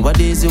joke.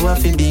 Nowadays you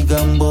have to big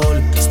and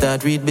bold.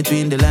 Start read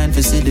between the lines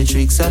to see the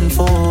tricks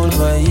unfold.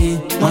 Why?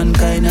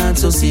 Mankind not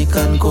so sick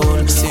and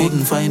cold.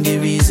 Couldn't find the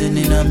reason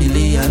in a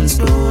million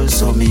scroll.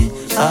 So me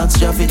ask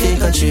Jah fi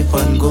take a trip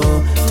and go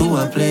to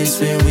a place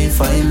where we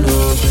find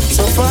love.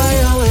 So far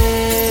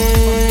away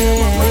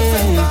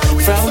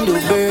from the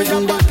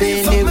burden, the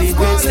pain, the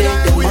regrets,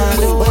 take them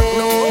all away.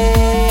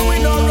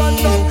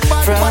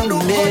 From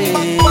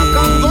me.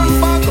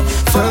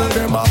 Tell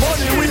them a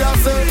money we are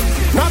say,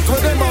 not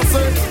what them a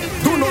say.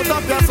 Do not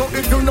have your so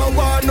if you no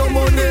want no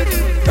money.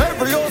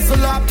 Every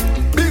hustler,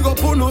 big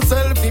up on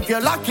yourself. If you're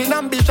lacking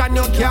ambition,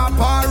 you can't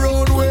par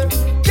road way.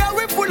 Yeah,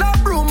 we full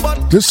of broom,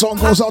 but this song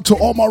goes out to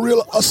all my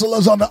real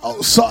hustlers on the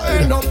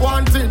outside.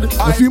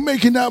 If you're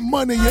making that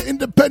money, you're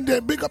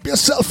independent, big up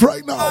yourself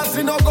right now. Money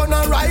and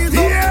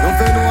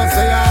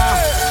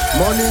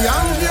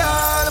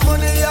girl,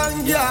 money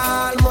and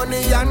girl,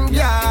 money and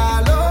girl.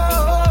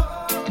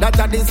 That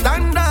are the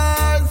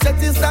standard, set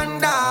the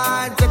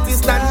standard, set the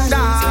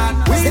standard.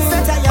 We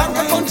set a young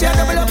country and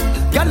double up.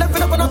 Y'all left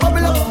it up and a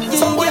bubble up.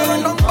 Some boy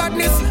run up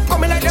badness,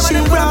 coming like them and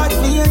them brought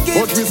me a gift.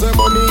 What is the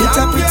money? It's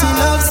a pretty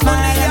love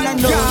smile and I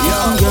know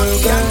young girl.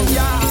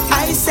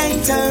 I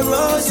sent her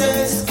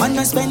roses,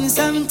 wanna spend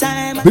some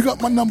time. Big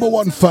up my number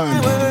one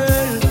fan.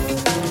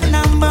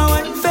 Number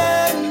one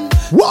fan.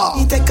 Wow.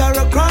 You take her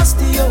across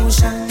the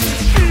ocean.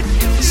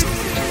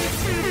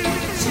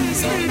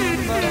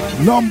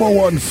 Number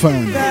one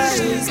fan.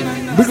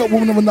 Big up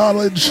Woman of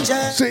Knowledge,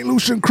 St.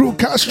 Lucian Crew,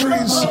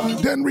 Castries,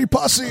 Denry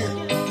Posse.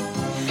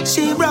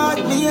 She brought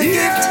me a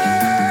gift.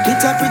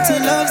 It's a pretty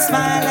love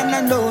smile and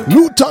I know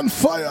Newton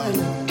Fire,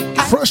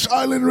 Fresh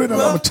Island Rhythm,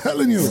 I'm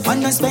telling you.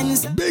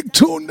 Big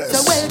tune this.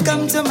 So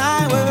welcome to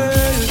my world.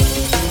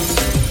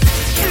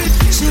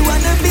 She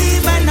wanna be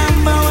my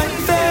number one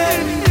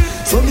fan.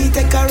 So me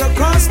take her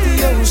across the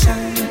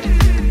ocean.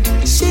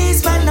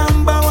 She's my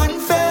number one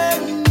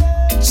fan.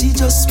 She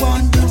just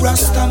want the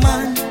Rasta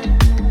man.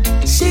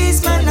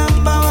 She's my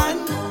number one,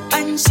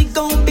 and she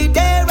gon' be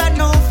there and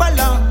no for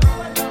long.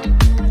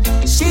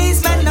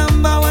 She's my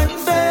number one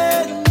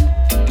fan.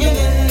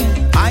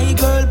 Yeah. My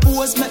girl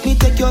pose, make me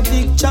take your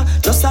picture.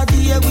 Just a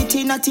day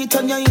within a teeth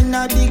on you in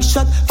a big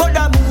shot.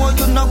 Furthermore,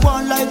 you not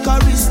one like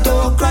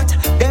aristocrat.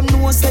 Them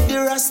know say the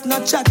Ras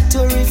not chat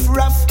to riff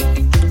raff.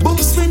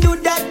 Books we do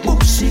that,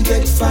 books she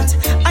get fat.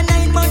 And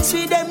 9 months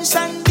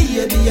redemption,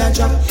 baby a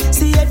drop.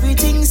 See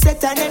everything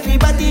set and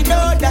everybody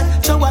know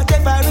that. So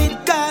whatever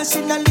it costs,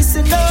 she not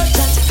listen no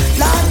chat.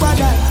 Like what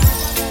that?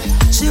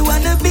 She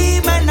wanna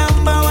be my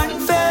number one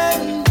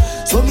fan.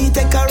 So me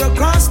take her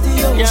across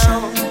the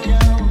ocean.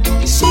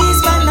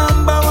 She's my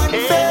number one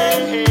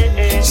fan.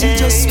 She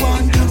just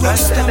want the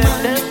Rasta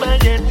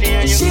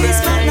man. She's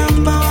my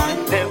number one,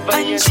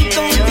 and she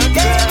gon' be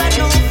there and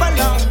no for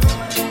long.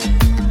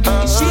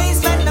 She's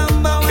my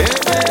number one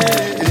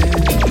fan.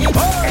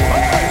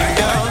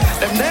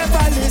 Them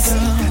never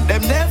listen,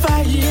 them never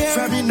hear.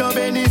 From me no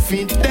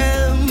benefit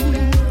them.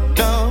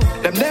 No,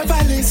 them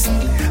never listen,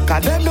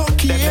 cause them no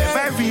care. Them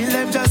never real,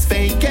 them just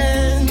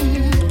faking.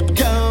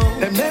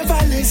 Them never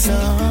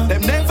listen,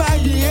 them never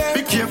hear.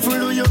 Be careful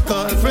who you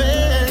call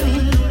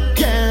friend.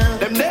 Yeah,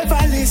 them never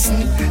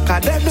listen,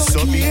 cause them no so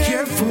care. So be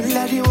careful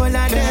of the whole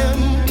of them.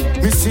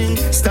 Me sing,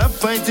 stop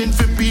fighting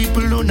for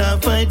people who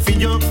not fight for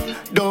you.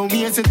 Don't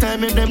waste your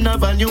time if them not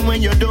value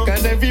when you do.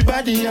 Cause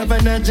everybody have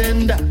an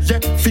agenda. Yeah,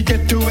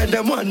 forget to where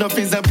them one up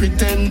is a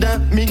pretender.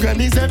 Me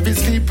granny's every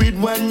sleep with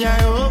one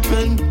eye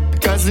open.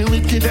 Cause the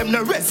wicked them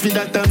no rest for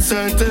that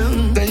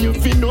uncertain. Then you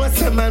feel no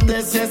some man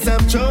bless, yes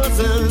I'm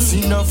chosen.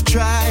 See enough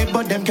try,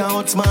 but them can't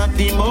outsmart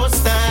the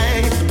most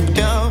time.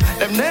 No,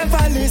 them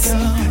never listen,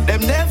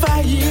 them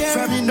never hear.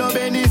 From me no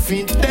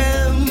benefit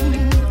them.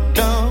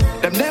 No,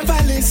 them never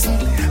listen,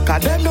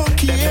 cause them no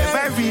care. Them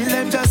never real,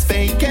 them just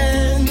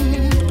faking.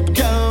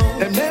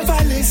 Them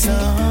never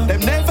listen,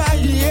 them never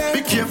hear.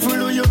 Be careful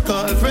who you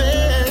call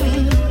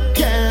friend.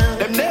 Yeah,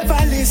 them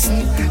never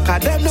listen,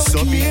 cause them no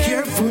so care. Be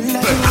careful.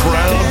 The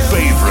crowd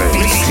favorite,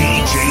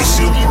 DJ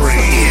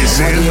Supreme, is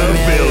in the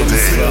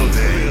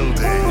building.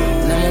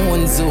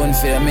 One zone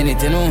for a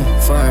minute, you know,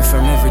 far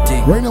from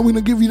everything. Right now, we're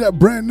gonna give you that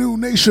brand new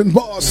Nation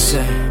Boss.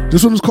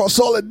 This one is called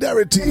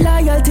Solidarity.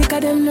 Loyalty,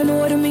 cause them no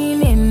know the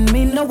meaning.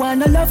 Me no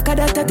wanna love, cause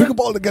that. Pick up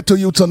all the ghetto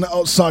youths on the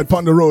outside,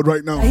 on the road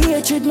right now.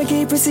 Hatred me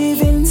keep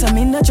receiving, so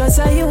me not trust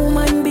a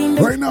human being.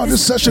 Right now,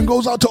 this session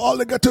goes out to all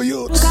the ghetto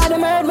youths. Cause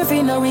them hurt me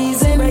for no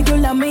reason.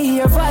 Regular me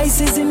hear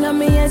voices in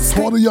my head.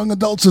 For the young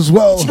adults as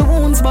well. The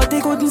wounds, but they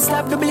couldn't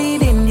stop the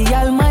bleeding. The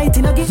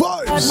Almighty no give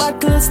hard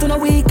battles to no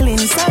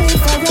weaklings. Sorry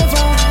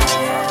forever.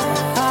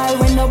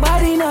 When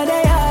nobody know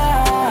they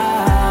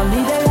are,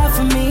 me they are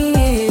for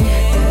me.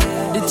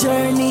 The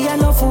journey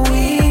enough for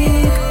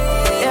weak.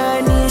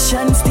 Your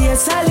nation stay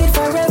solid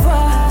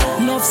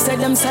forever. Enough said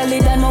them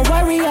solid and no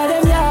worry of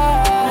them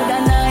yard.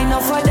 And I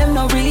enough for them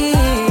no real.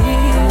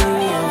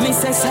 Me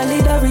say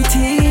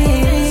solidarity.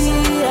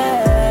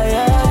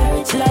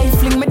 Life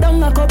fling me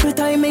down a couple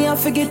times, me I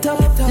forget up.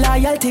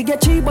 Loyalty get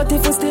cheap, but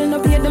if I still no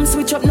pay them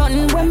switch up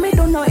nothing when me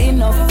do not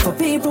enough. For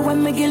people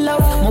when me give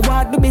love, me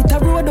walk the bitter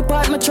road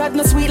apart, me tread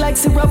no sweet like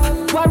syrup.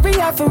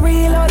 Warrior for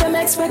real, all them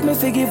expect me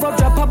to give up.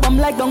 Drop up, I'm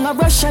like down a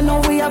rush, I know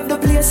we have the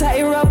place I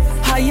erupt.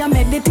 Higher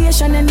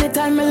meditation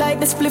anytime me like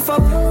the spliff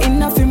up.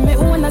 Enough in me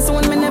own, that's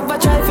one me never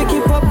try to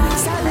keep up.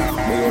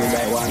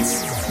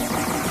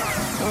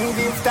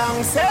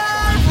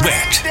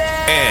 Wet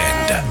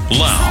and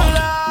loud.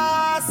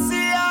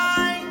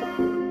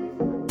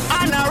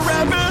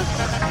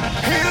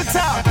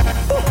 Hilltop.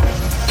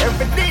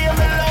 Every day I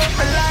love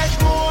my life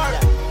more.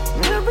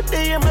 Every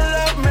day I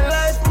love my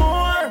life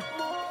more.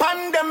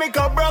 Pandemic I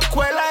broke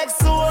well like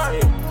sore.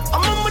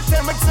 I'm on my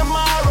tell me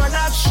tomorrow,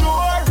 not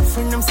sure.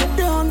 Friend them sit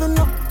down, don't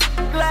know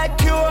like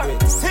cure.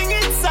 Sing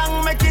it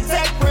song, make it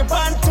take me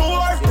on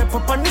tour. Step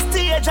up on the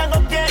stage and go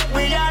get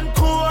me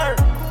encore.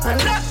 And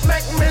that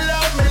make me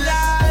love my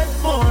life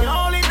more. You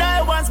only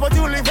die once, but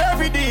you live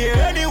every day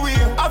anyway.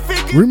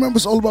 Remember,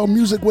 it's all about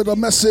music with a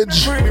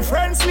message.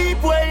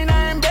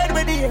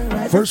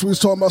 First, we was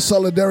talking about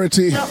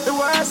solidarity.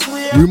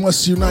 We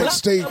must unite,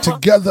 stay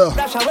together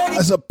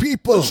as a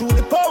people.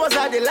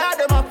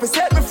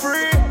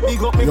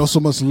 You also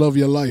must love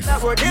your life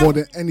more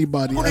than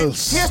anybody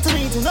else.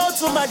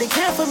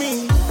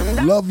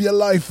 Love your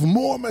life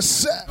more,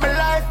 myself.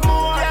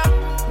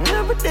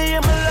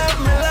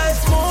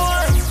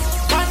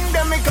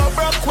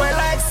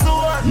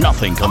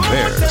 Nothing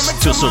compares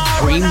to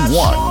Supreme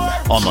One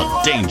on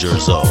the Danger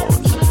Zone.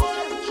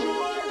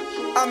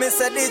 I miss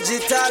a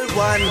digital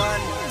one.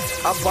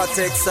 A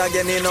Patex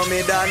again, you know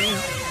me done.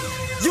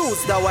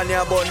 Use the one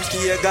you born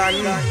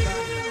pagan.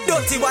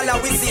 Dirty walla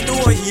we see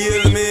don't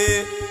heal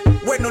me.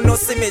 When you no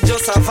see me,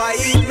 just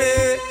avoid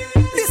me.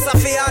 This a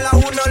for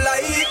all who no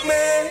like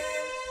me.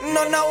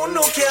 None of who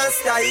no can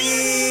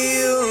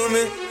style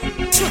me.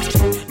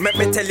 Let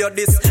me tell you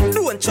this,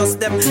 don't trust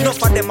them. No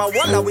for them, I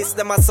wanna wish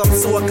them as some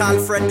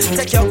so-called friend.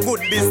 Take your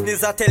good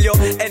business, I tell you,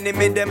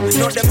 enemy them.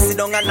 No them sit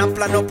down and a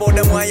plan up how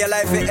them want your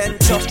life to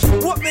end up.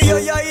 What me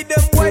you hide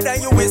them why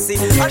than you will see.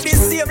 And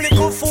this same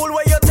little fool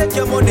where you take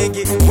your money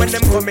give. When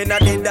them come in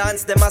at the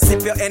dance, them a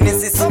sip your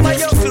energy. Some of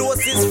your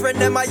closest friend,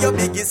 them are your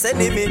biggest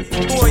enemy.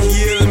 Don't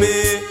heal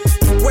me.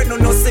 When you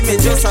no see me,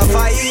 just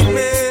avoid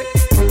me.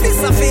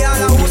 This a feel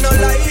all who no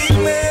like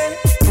me.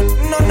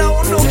 None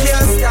of who no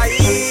can style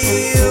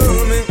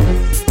me.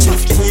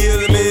 Just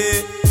heal me.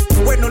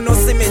 When you no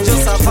see me,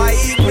 just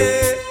avoid me.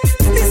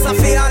 This a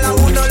feel all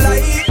who no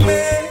like me.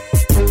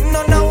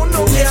 None of who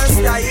no can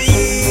style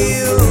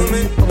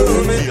me.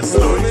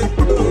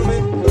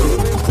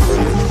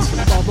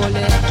 Bubble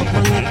it,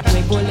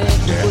 wiggle it,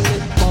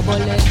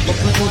 bubble it,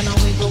 wanna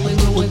wiggle it,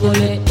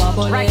 wiggle it,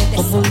 bubble it,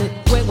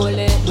 wiggle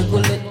it,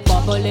 wiggle it,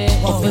 bubble it.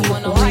 We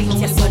wanna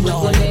righteous or no,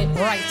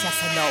 righteous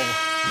or no.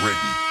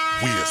 Ready,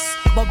 yes.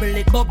 Bubble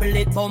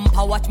it,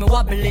 bumper, watch me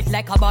wobble it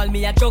like a ball,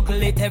 me a juggle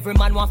it. Every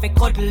man want fi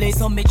cuddle it,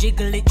 so me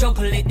jiggle it,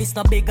 juggle it. This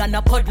no big and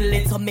a puddle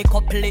it, so me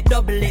couple it,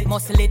 double it,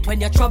 muscle it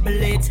when you trouble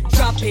it.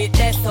 Drop it,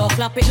 let's up,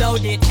 clap it,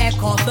 load it,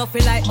 echo, stuff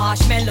it like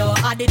marshmallow.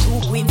 Add the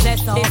 2 queens,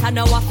 let's up. This and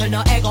no waffle,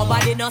 no eggo,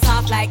 body no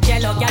soft like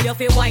jello. Girl, you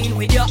fi wine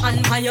with your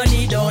hand and you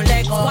need no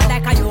Lego. Squat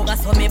like a yoga,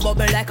 so me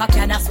bubble like a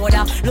can of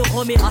soda. Look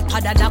how me hotter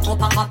than a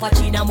cup of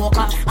cappuccino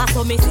mocha. I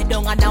saw me sit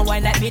down and a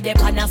wine like me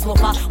dip on a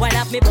sofa. While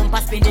have me bumper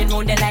spinning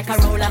round there like a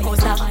roller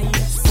coaster.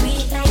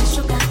 Sweet like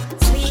sugar,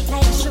 sweet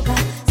like sugar,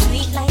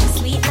 sweet like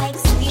sugar,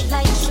 sweet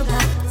like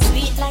sugar,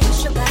 sweet like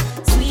sugar,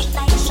 sweet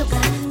like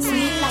sugar.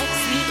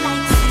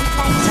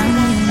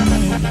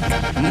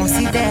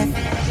 Mossy death,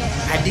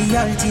 at the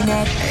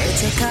ultimate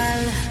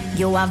critical.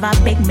 You have a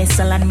big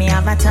missile and me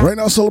have a top. Right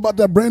now it's all about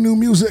that brand new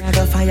music. I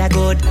go fire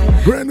good.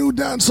 Brand new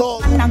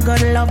dancehall. I'm not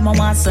gonna love my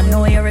one, so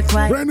know you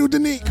require. Brand new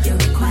Danique. You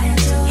require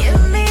to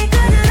give me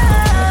good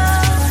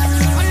love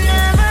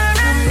whenever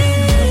I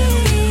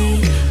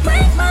need.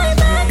 Break my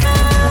back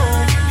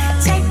out,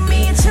 take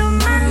me to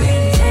my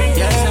knees.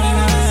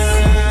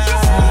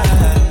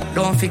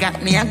 Don't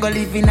forget me, I go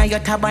live in your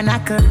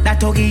tabernacle. That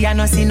togi I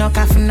no see no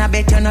coffin, I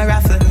bet you no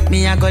raffle.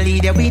 Me I go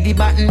lead you with the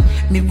button.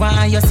 Me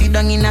want you sit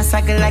down in a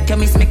circle like you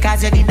miss me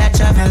cause you did that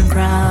travel. And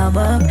grab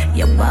up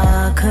your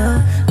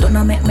buckle. Don't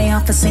no make me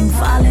have to sing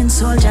fallen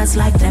soldiers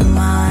like them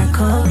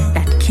Marco.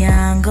 That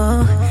can't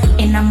go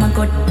in a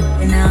good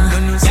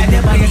enough. Yeah,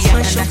 the body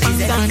smash up and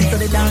gone to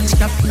the dance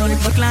stop. No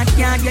little clock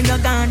yard, you're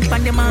gone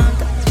pan the mark.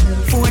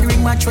 Phone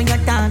ring watch when you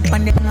talk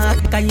pan the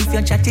mark. Cause if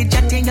you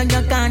chatting,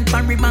 you're gone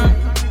pan remark.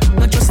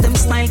 Not just them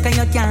smile cause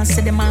you can't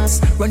see the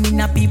mask. Running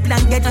up people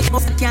and get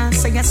off the can't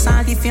say you're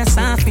soft if you're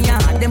soft. Yeah,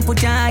 them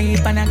put your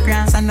hype on a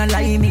grass and no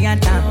lie me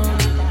at all.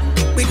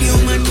 With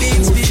human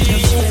beings,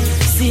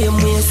 same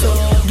way so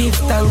give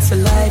thanks for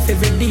life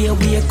every day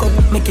wake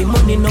up. Making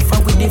money enough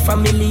and with the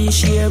family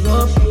share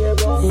up.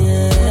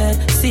 Yeah,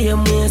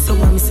 same way so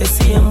when me say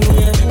same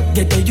way.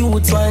 Get the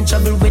youths want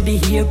travel with the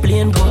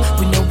airplane go.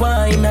 We no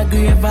want in a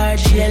grave or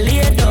jail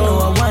lay down.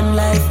 No one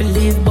life to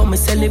live but me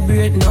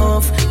celebrate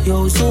enough.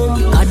 Yo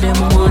zoom. I them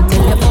want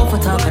tell them how for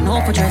talk and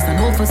how for dress and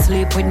how for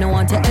sleep. We no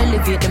want to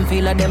elevate them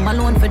feel like them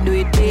alone for do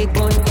it big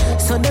boy.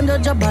 So them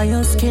don't job by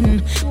your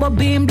skin. But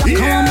being black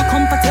I'm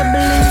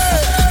comfortable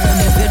inside.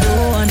 Damn if you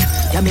don't,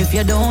 damn if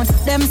you don't.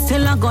 Them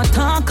still I got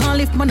talk all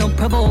if man up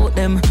about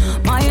them.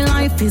 My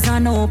life is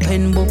an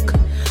open book.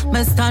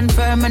 Me stand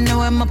firm and know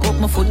when I put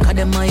my foot cause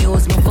them I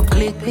use me for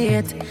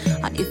clickbait.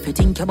 And if you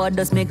think about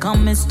this make a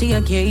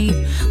mistake, yeah.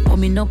 But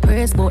me no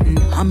press button,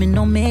 and me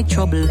no make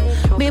trouble.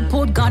 Me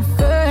put God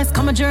first,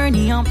 come a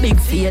journey on big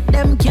faith.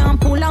 Them can't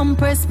pull and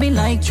press me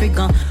like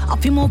trigger. I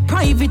feel more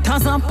private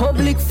as a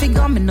public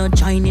figure. Me no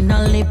join in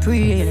all the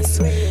praise.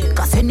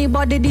 Cause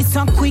anybody this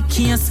a quick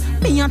case.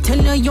 Me a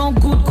tell you you're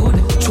good.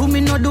 True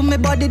me no do me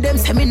body, them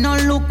say me no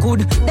look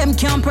good. Them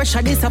can't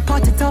pressure this a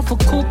part it off for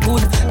cook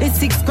good. The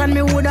 6 grand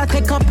me woulda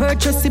take a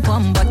purchase it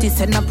on. But it's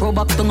send a pro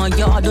back to my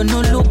yard don't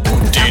no look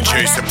good.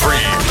 DJ Supreme,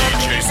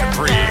 DJ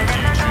Supreme.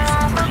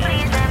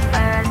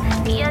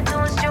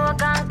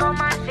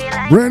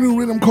 Brand new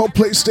rhythm called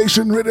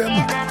PlayStation Rhythm.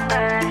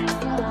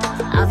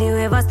 Have you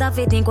ever stopped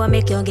to think what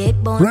make you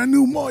get born? Brand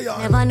new Moya.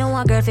 Never know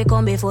a girl fi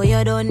come before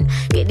you're done.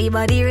 Get the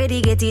body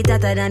ready, get it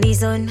hotter than the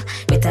sun.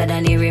 Better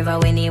than the river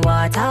when the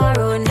water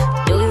run.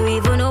 Do you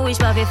even know which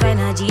part fi find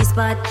a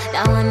G-spot?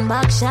 That one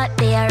back shot,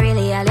 they are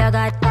really all you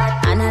got.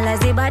 Analyze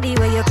the body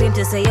where you claim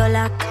to say you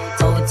lack.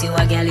 Out you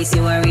a girl, is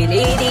you a real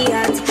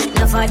idiot.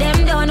 Now for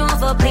them don't know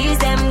for please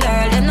them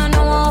girl. Them don't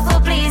know how for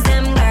please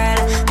them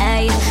girl.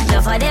 Hey,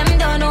 now for them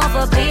don't know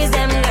for please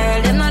them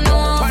girl. Them don't know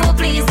how for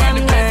please them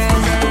girl.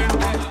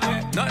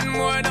 Nothing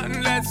more,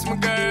 nothing less, my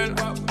girl.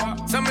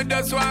 Some of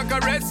us want to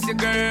caress you,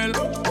 girl.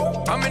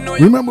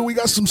 Remember, we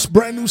got some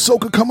brand new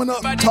soca coming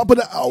up, top of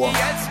the hour.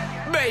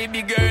 Yes,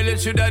 baby girl, you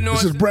should have known.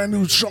 This is brand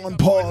new Sean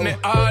Paul. Me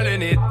all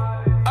in it.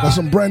 Got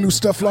some brand new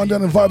Steph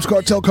London and Vibes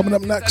Cartel coming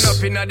up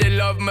next. Right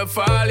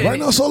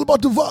now, it's all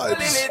about the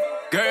vibes.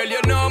 Girl,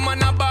 you know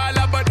man a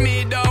baller, but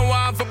me don't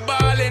want for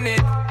ball in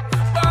it.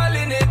 Ball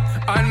in it.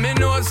 And me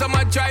know some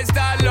a try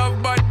style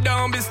love, but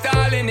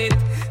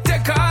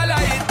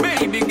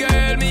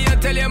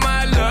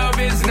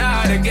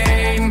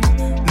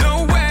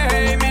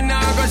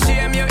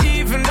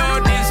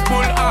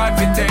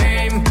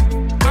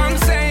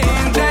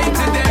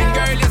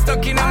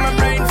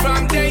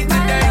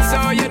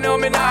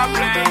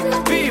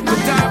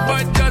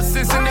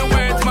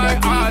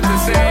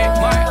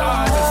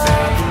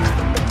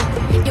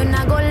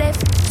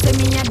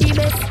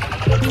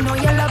Me know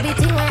you love it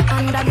in way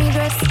under me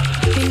dress.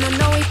 Me no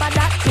know if I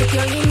that make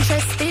you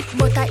interested,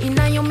 but I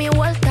inna you me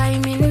whole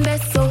time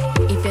invest. So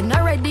if you're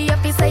not ready,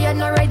 if you say you're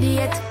not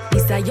ready yet,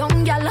 this a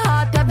young girl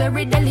heart, you're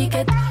very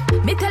delicate.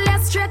 Me tell you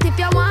straight, if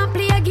you want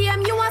play a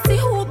game, you want see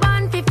who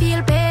born fi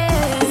feel pain.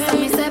 So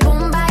me say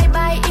boom bye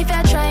bye if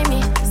you try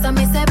me. So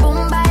me say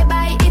boom bye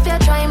bye if you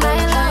try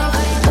my love.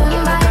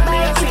 Boom bye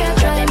bye if you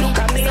try me.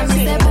 So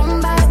me say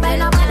boom bye bye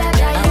no matter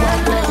try. I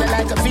want to play you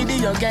like a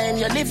video game.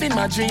 You're living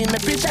my dream. Me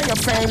picture your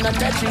frame. No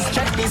Tetris,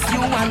 check this.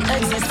 You want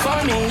exist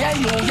for me. Yeah,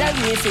 you, yeah,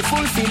 me. If you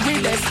fulfill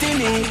with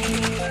destiny.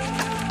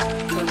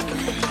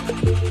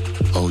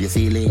 How you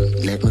feeling?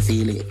 Let me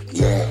feel it,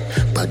 yeah.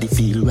 Body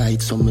feel right,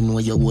 so me know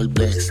you're all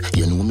blessed.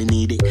 You know me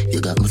need it,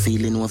 you got me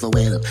feeling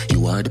overwhelmed.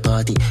 You are the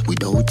party,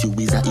 without you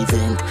is an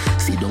event.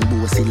 See don't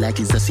boast it like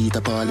it's a seat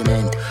of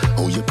parliament.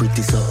 Oh, you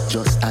pretty so,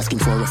 just asking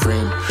for a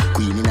friend.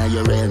 Queen in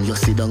your realm, you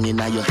sit down in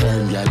your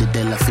helm. You're the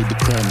Della for the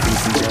creme,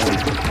 peace and joy.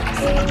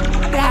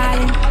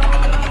 Darling,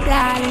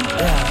 darling,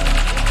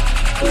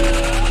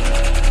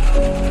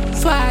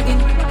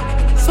 swaggin',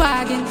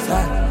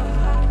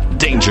 swaggin',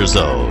 Danger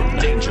Zone.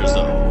 Danger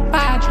Zone.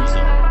 party,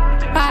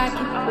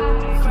 party.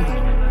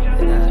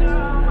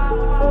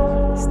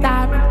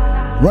 Stop.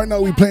 Right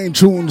now we playing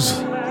tunes.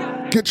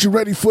 Get you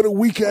ready for the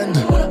weekend.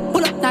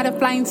 Pull up, not a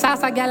flying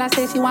saucer. Girl, I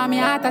say she want me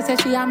hot. I say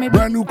she want me.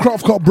 Brand new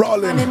craft called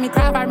Brawlin'. Let me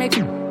crab her, make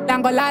you.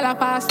 Then go lala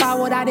fast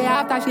forward a day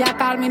after she a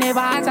call me never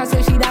answer.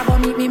 So she da go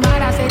meet me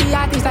mad. I say the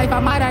artist if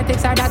a mother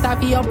takes her data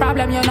for your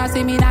problem. You not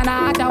see me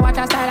nana watch her, watch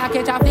her style. I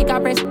catch a flick a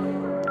press.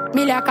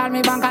 Million call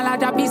me bank and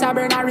large a piece of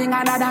burn a ring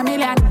another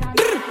million.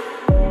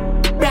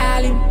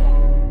 Brawling,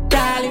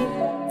 brawling,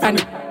 from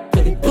the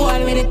tool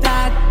with the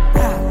thought.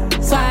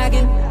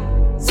 Swaggin',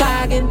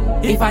 swaggin'.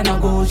 If I no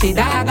go, she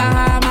dog a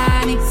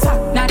harmony.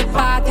 Not the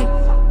party,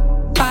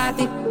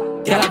 party.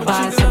 Girl a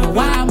boss, if I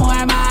want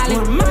more Mali.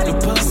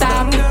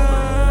 Stop it,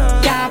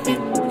 cap it.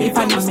 If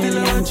I no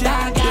million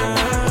dog.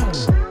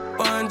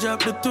 One drop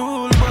the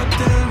tool, but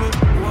tell me,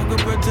 what could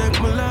protect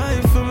my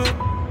life for me?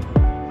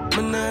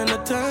 Man, I ain't no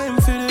time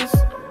for this.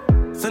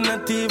 So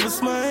not even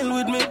smile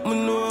with me.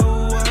 Me know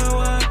who I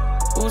want,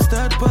 who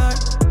start part,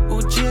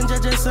 who change I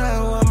just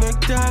how I make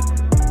talk.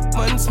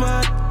 Man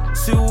smart,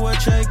 see who I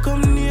try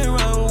come near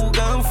and who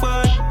gone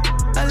far.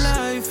 A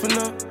life, you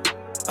know.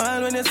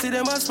 All when you see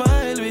them, I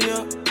smile with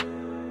you.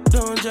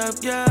 Don't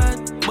drop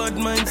yard, but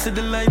mind see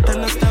the light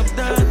and I stop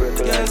that.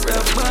 Can't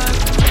stop back.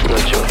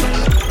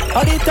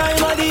 All the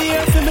time of the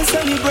year for me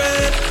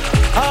celebrate.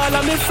 All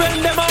of my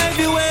friends, them are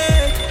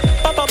heavyweight.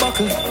 Papa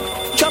buckle,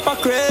 chop a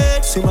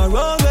crate. See my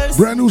rollers.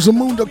 Brand new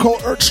Zamunda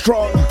called Earth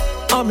Strong.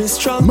 I'm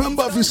strong.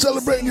 Remember, if you're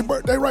celebrating your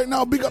birthday right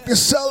now, big up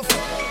yourself.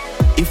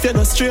 If you're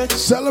not straight,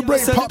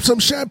 celebrate, pop some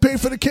champagne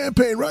for the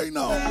campaign right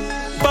now.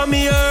 For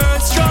me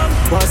earth strong.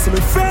 Want see my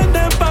friend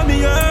them for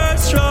me earth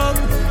strong.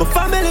 My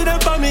family them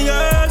for me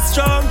earth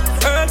strong.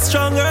 Earth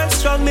strong, earth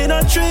strong. Me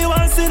not tree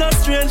once in a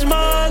strange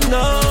man,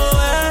 no.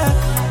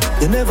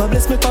 You never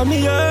bless me for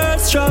me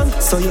earth strong.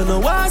 So you know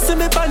why see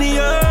me for the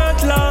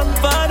earth long.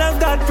 Father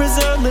God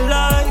preserve my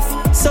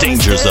life. So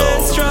Danger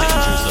Zone.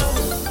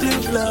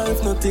 Live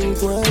life, nothing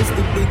twice.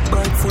 The big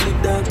bag fully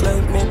dark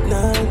like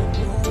midnight.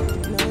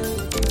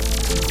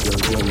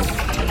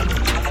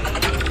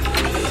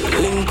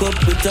 Link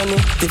up with Johnny,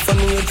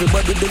 Tiffany,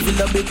 everybody they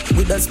feel a bit.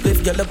 With a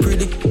spliff, girl a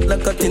pretty,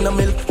 like a tin of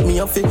milk. Me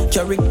a fit,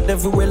 carry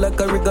everywhere like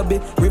a rig a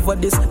bit. River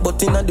this,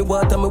 but in the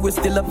water me we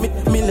still a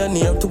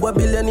millionaire. To a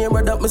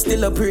billionaire, that me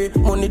still a pray.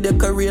 Money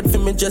decorate for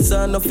me just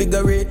on a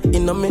figure eight.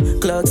 In a me,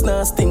 clocks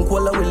now stink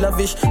while I will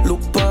lavish.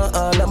 Look pan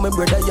all of my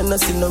brother, you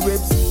not see no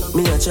ribs.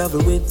 Me a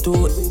travel with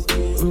two.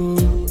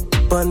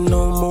 But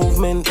no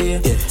movement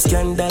here. Yeah.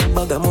 Scan that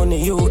bag of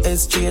money,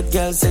 US straight.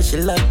 Girl say she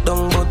locked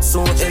down, but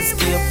soon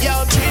escape.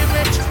 Yo, dream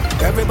rich.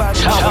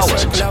 Everybody now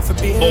circle off a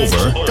beat.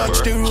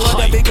 Touch the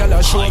road, a big girl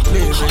a show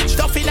cleavage.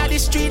 Stuff in the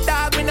street,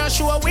 dog, we not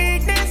show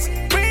weakness.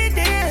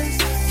 Breathless.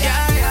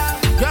 Yeah, yeah.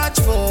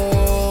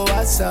 Grudgeful,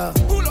 what's up?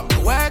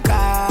 Work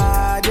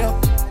hard,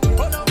 yo.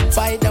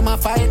 Fight them, I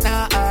fight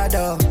now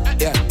harder.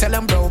 Yeah, tell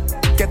them bro,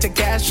 get your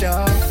cash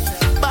up.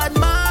 Bad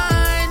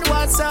mind,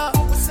 what's up?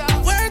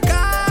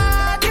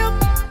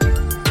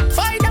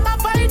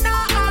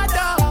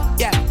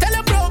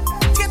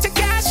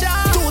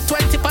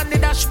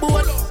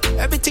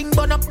 Everything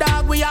burn up,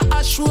 dog, we are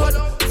assured.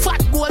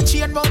 Fat gold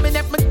chain round me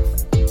neck,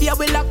 yeah,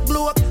 we lock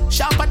blow up.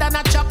 Sharper than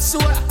a chop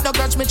sword. No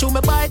grudge me to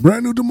me bite.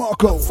 Brand new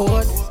DeMarco.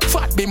 Ford,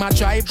 fat be my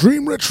tribe.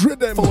 Dream Rich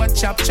Rhythm. Ford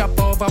chop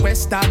over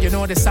West dog. You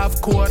know the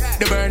South Court.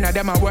 The burner,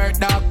 them a work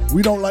dog.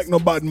 We don't like no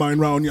bad mind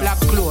round here. Black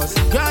clothes.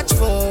 Grudge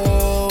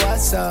for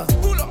what's up?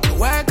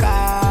 Work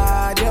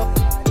hard, yo.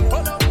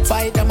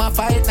 Fight them, I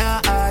fight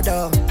now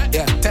harder.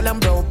 Yeah, tell them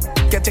bro,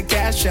 get your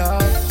cash up.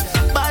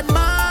 Bad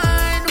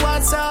mind,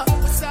 what's up?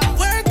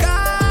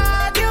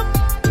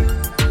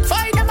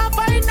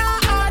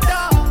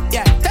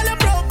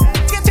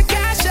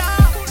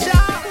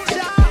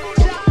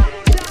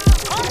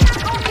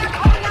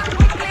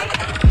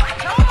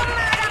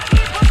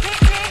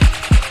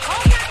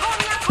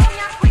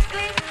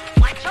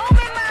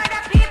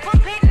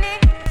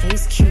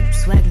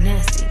 Swag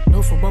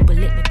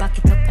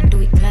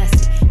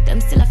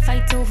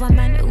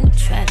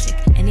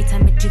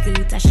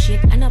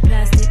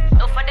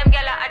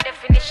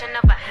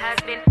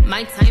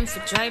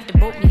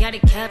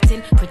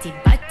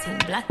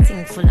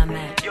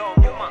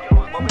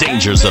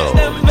Danger Zone.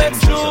 Them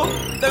vex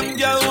you, them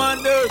girl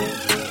want dirty.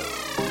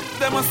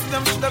 Them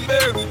should have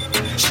buried.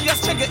 She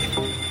just check it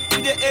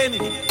with the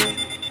enemy.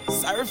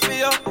 Sorry for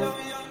you.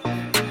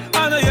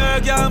 I know you're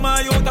a girl,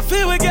 man, you want to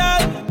feel with girl.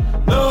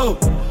 No,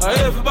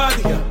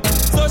 everybody girl.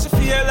 So she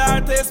feel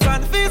her taste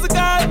and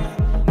physical.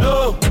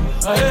 No,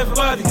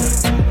 everybody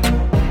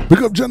girl.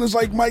 Big up Jenners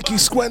like Mikey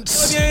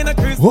Squints.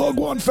 Hog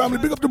One family,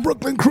 big up the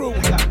Brooklyn crew.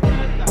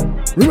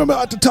 Remember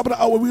at the top of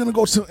the hour, we're gonna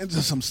go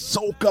into some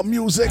soca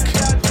music.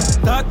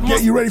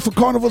 Get you ready for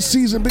carnival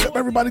season. Big up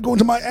everybody going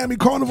to Miami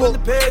Carnival.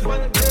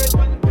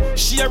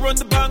 She a run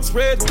the bank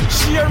spread.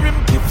 She a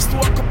rim gifts to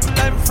a couple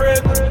I'm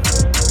afraid.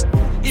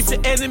 If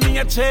your enemy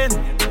a chain,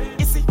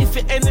 if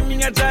your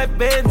enemy a drive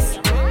Benz,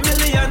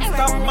 millions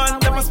top man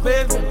them a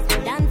spend.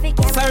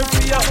 Sorry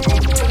for you.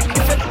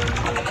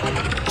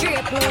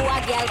 Who a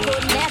girl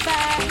could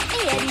never. Me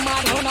head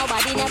mad who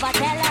nobody never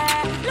tell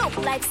her. Look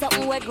like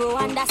something we grow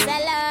under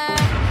cellar.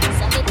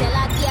 So me tell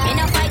a girl, me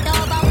no fight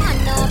over one,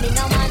 no. Me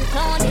no man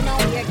clown, me no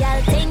weird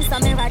girl thing. So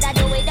me rather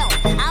do it out.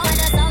 I want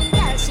some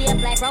girl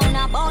shape like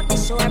roundabout. Me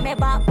sure me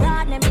back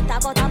broad, me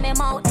talk out of me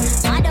mouth.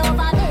 Mad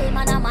over me,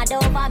 man I'm mad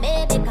over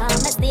me.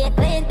 Because me stay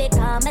clean,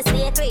 because me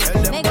stay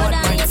clean. Me go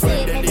down you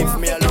see, me don't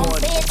fit no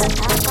face. I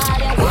talk all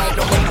your white.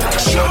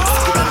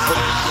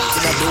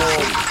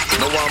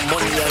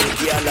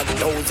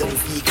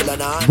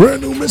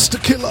 Brand new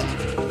Mr. Killer.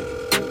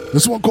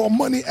 This one called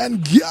Money and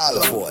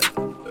Gyal.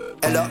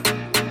 Hello.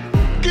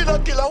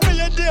 Killer, where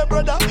you there,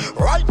 brother?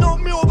 Right now,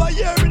 me over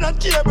here in a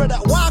tear, brother.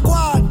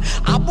 Wagwan,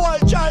 a boy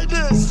try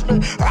this me.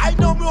 Right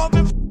now, me want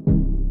me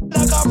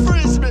like a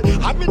frisbee.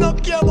 I mean,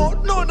 not care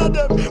about none of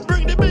them.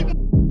 Bring the big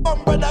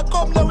brother,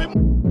 come now with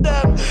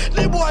them.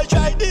 The boy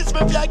try this me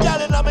for a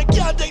girl and I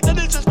can't take the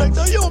disrespect.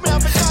 So you me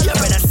have to call. Yeah,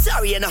 brother,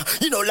 sorry, you know,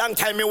 long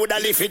time me woulda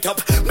lift it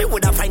up. Me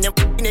woulda find them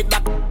in it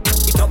back,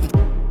 it up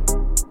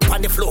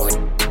on the floor.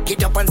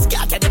 Get up and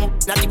scatter them,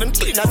 not even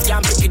cleaners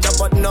can pick it up.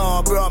 But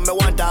no, bro, me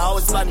want a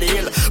house on the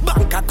hill.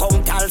 Bank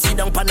account, I'll sit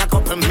down on a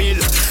couple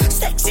mil.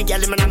 Sexy girl,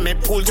 man, and me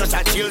pool just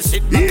a chill.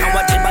 Sit back and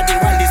watch everybody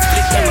while they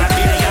split them a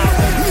bill.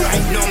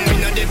 Right now, me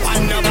no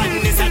depend no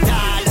badness at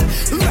all.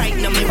 Right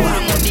now, me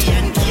want money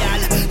and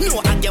girl. No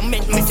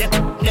argument, me say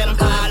them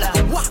all.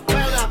 What?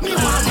 Me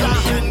want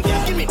money and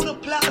girl. Give me the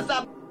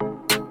plaza.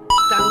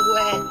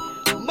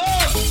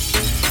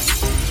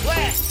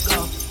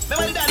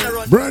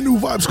 Brand new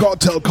Vibes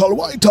Cartel called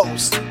White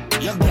House.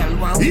 Your girl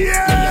want me. Your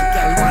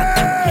girl want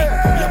me.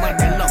 Your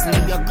mother love me.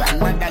 Your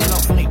grandmother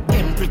love me.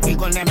 Them pretty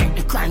gonna make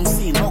the crime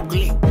scene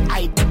ugly.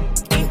 I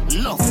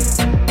love.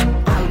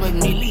 All when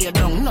me lay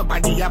down,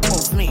 nobody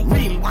above me.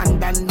 Real one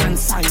done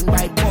signed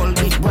by Paul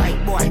Big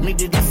White boy. Me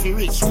did a fi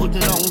rich, good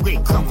and hungry.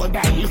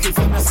 Crocodile looking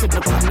for my sip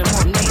upon the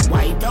money.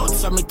 White out,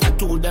 so me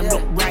tattoo them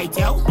look bright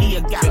out. Be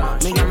a gal,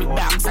 me and me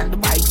dogs and the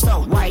bikes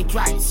out. White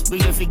rice,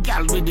 bring every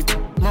gal with it.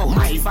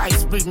 My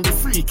vice bring the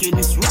freak in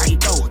it's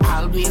right out.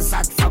 Always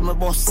hot from a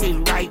bus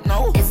still right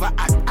now. If I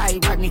act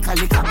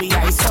ironically, can be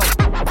ice out.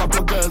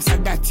 Couple girls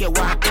said that you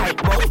want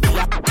hype out.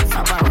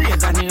 From a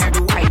Reagan in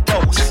the White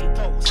House.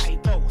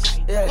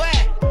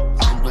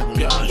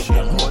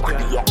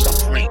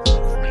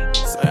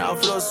 I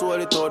flow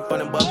swallow it out on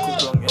the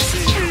back of them, you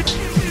see.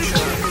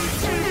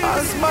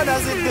 As bad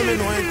as it do, me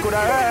know it could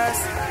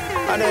arrest.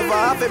 I never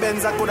have a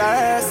Benz I could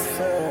arrest.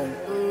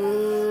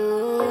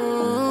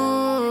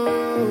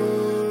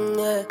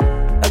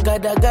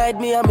 God guide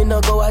me and me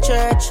no go a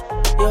church.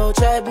 Yo,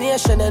 tribe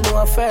nation and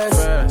know first.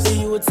 The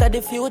youths are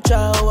the future,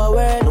 our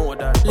word.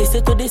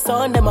 Listen to the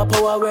sound, them a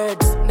power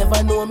words.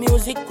 Never know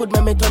music could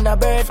make me turn a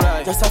bird.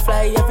 Just a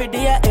fly every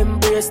day, I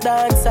embrace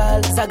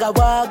dancehall. Saga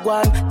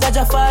wagwan,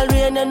 Jaja fall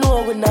rain, and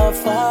know we not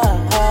fall.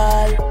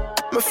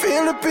 Me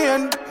feel the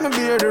pain, me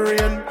bear the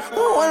rain.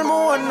 One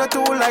more one, not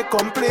two like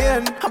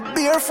complain. A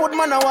barefoot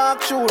man, I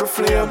walk through the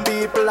flame.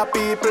 People are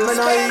people, me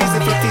not easy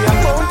to take.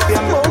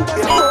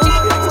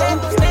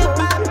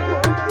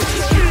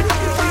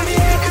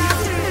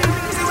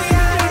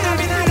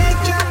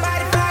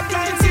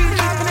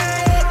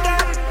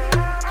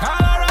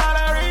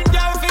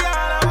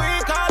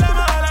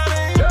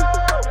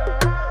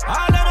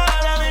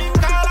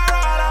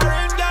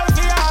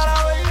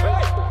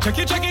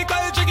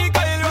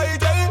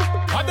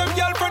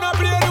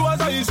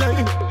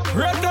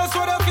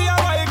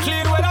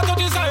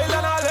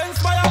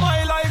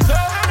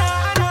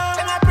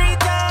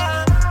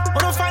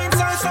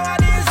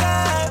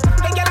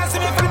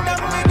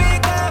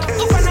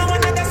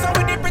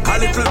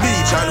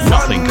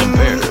 Nothing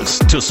compares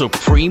to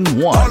Supreme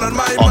One on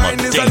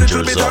the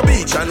Danger Zone.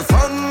 Beach and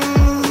fun.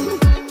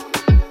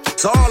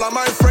 So all of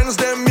my friends,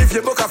 them, if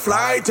you book a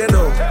flight, you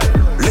know,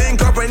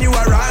 link up when you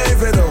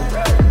arrive, you know.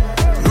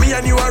 Me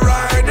and you are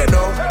right, you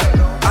know.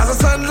 As the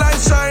sunlight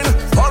shine,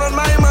 all on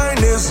my mind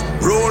is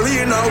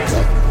rolling out.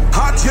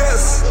 Hot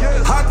yes.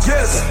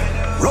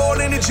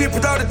 Rolling the Jeep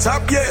without the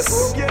top,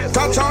 yes.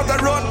 Touch out the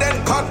road,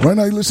 then cut. Right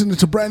now you're listening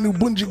to brand new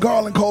Bunji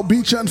Garland called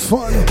Beach and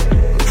Fun.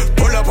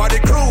 Pull up on the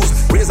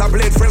cruise. Razor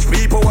blade, fresh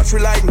people, watch we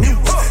like news.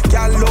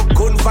 Can't look,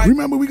 couldn't find.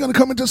 Remember, we're gonna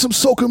come into some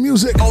soca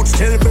music. Out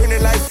still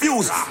burning like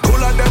fuse.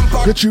 Pull on them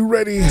back. Get you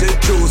ready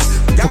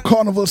for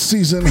carnival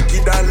season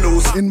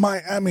in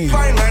Miami.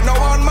 Fine right now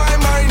on my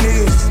mind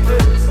is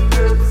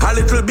a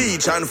little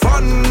beach and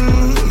fun.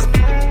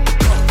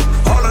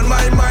 All on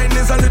my mind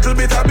is a little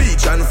bit of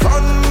beach and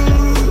fun.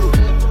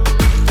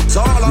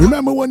 So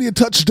remember, when you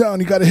touch down,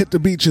 you gotta hit the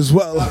beach as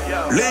well.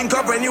 Link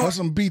up when you have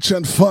some beach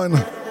and fun,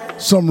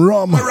 some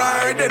rum,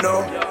 ride, you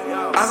know.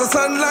 As the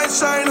sunlight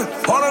shine,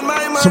 all on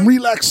my mind. Some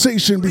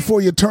relaxation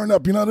before you turn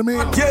up, you know what I mean?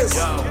 Yes,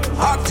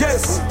 hot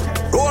yes.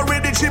 Roll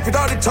with the chip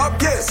without the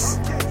top, yes.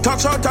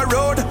 Touch out the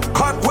road,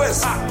 hot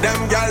west.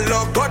 Them gal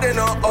look good, you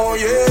know, oh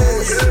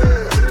yes.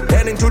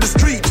 Heading to the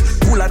street,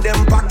 full of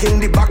them back in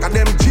the back of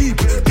them Jeep.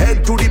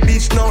 Head to the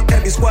beach now,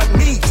 that is what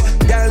meet.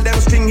 Gal them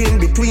string in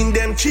between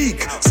them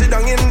cheek. Sit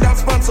down in that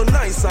spot so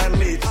nice and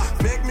neat.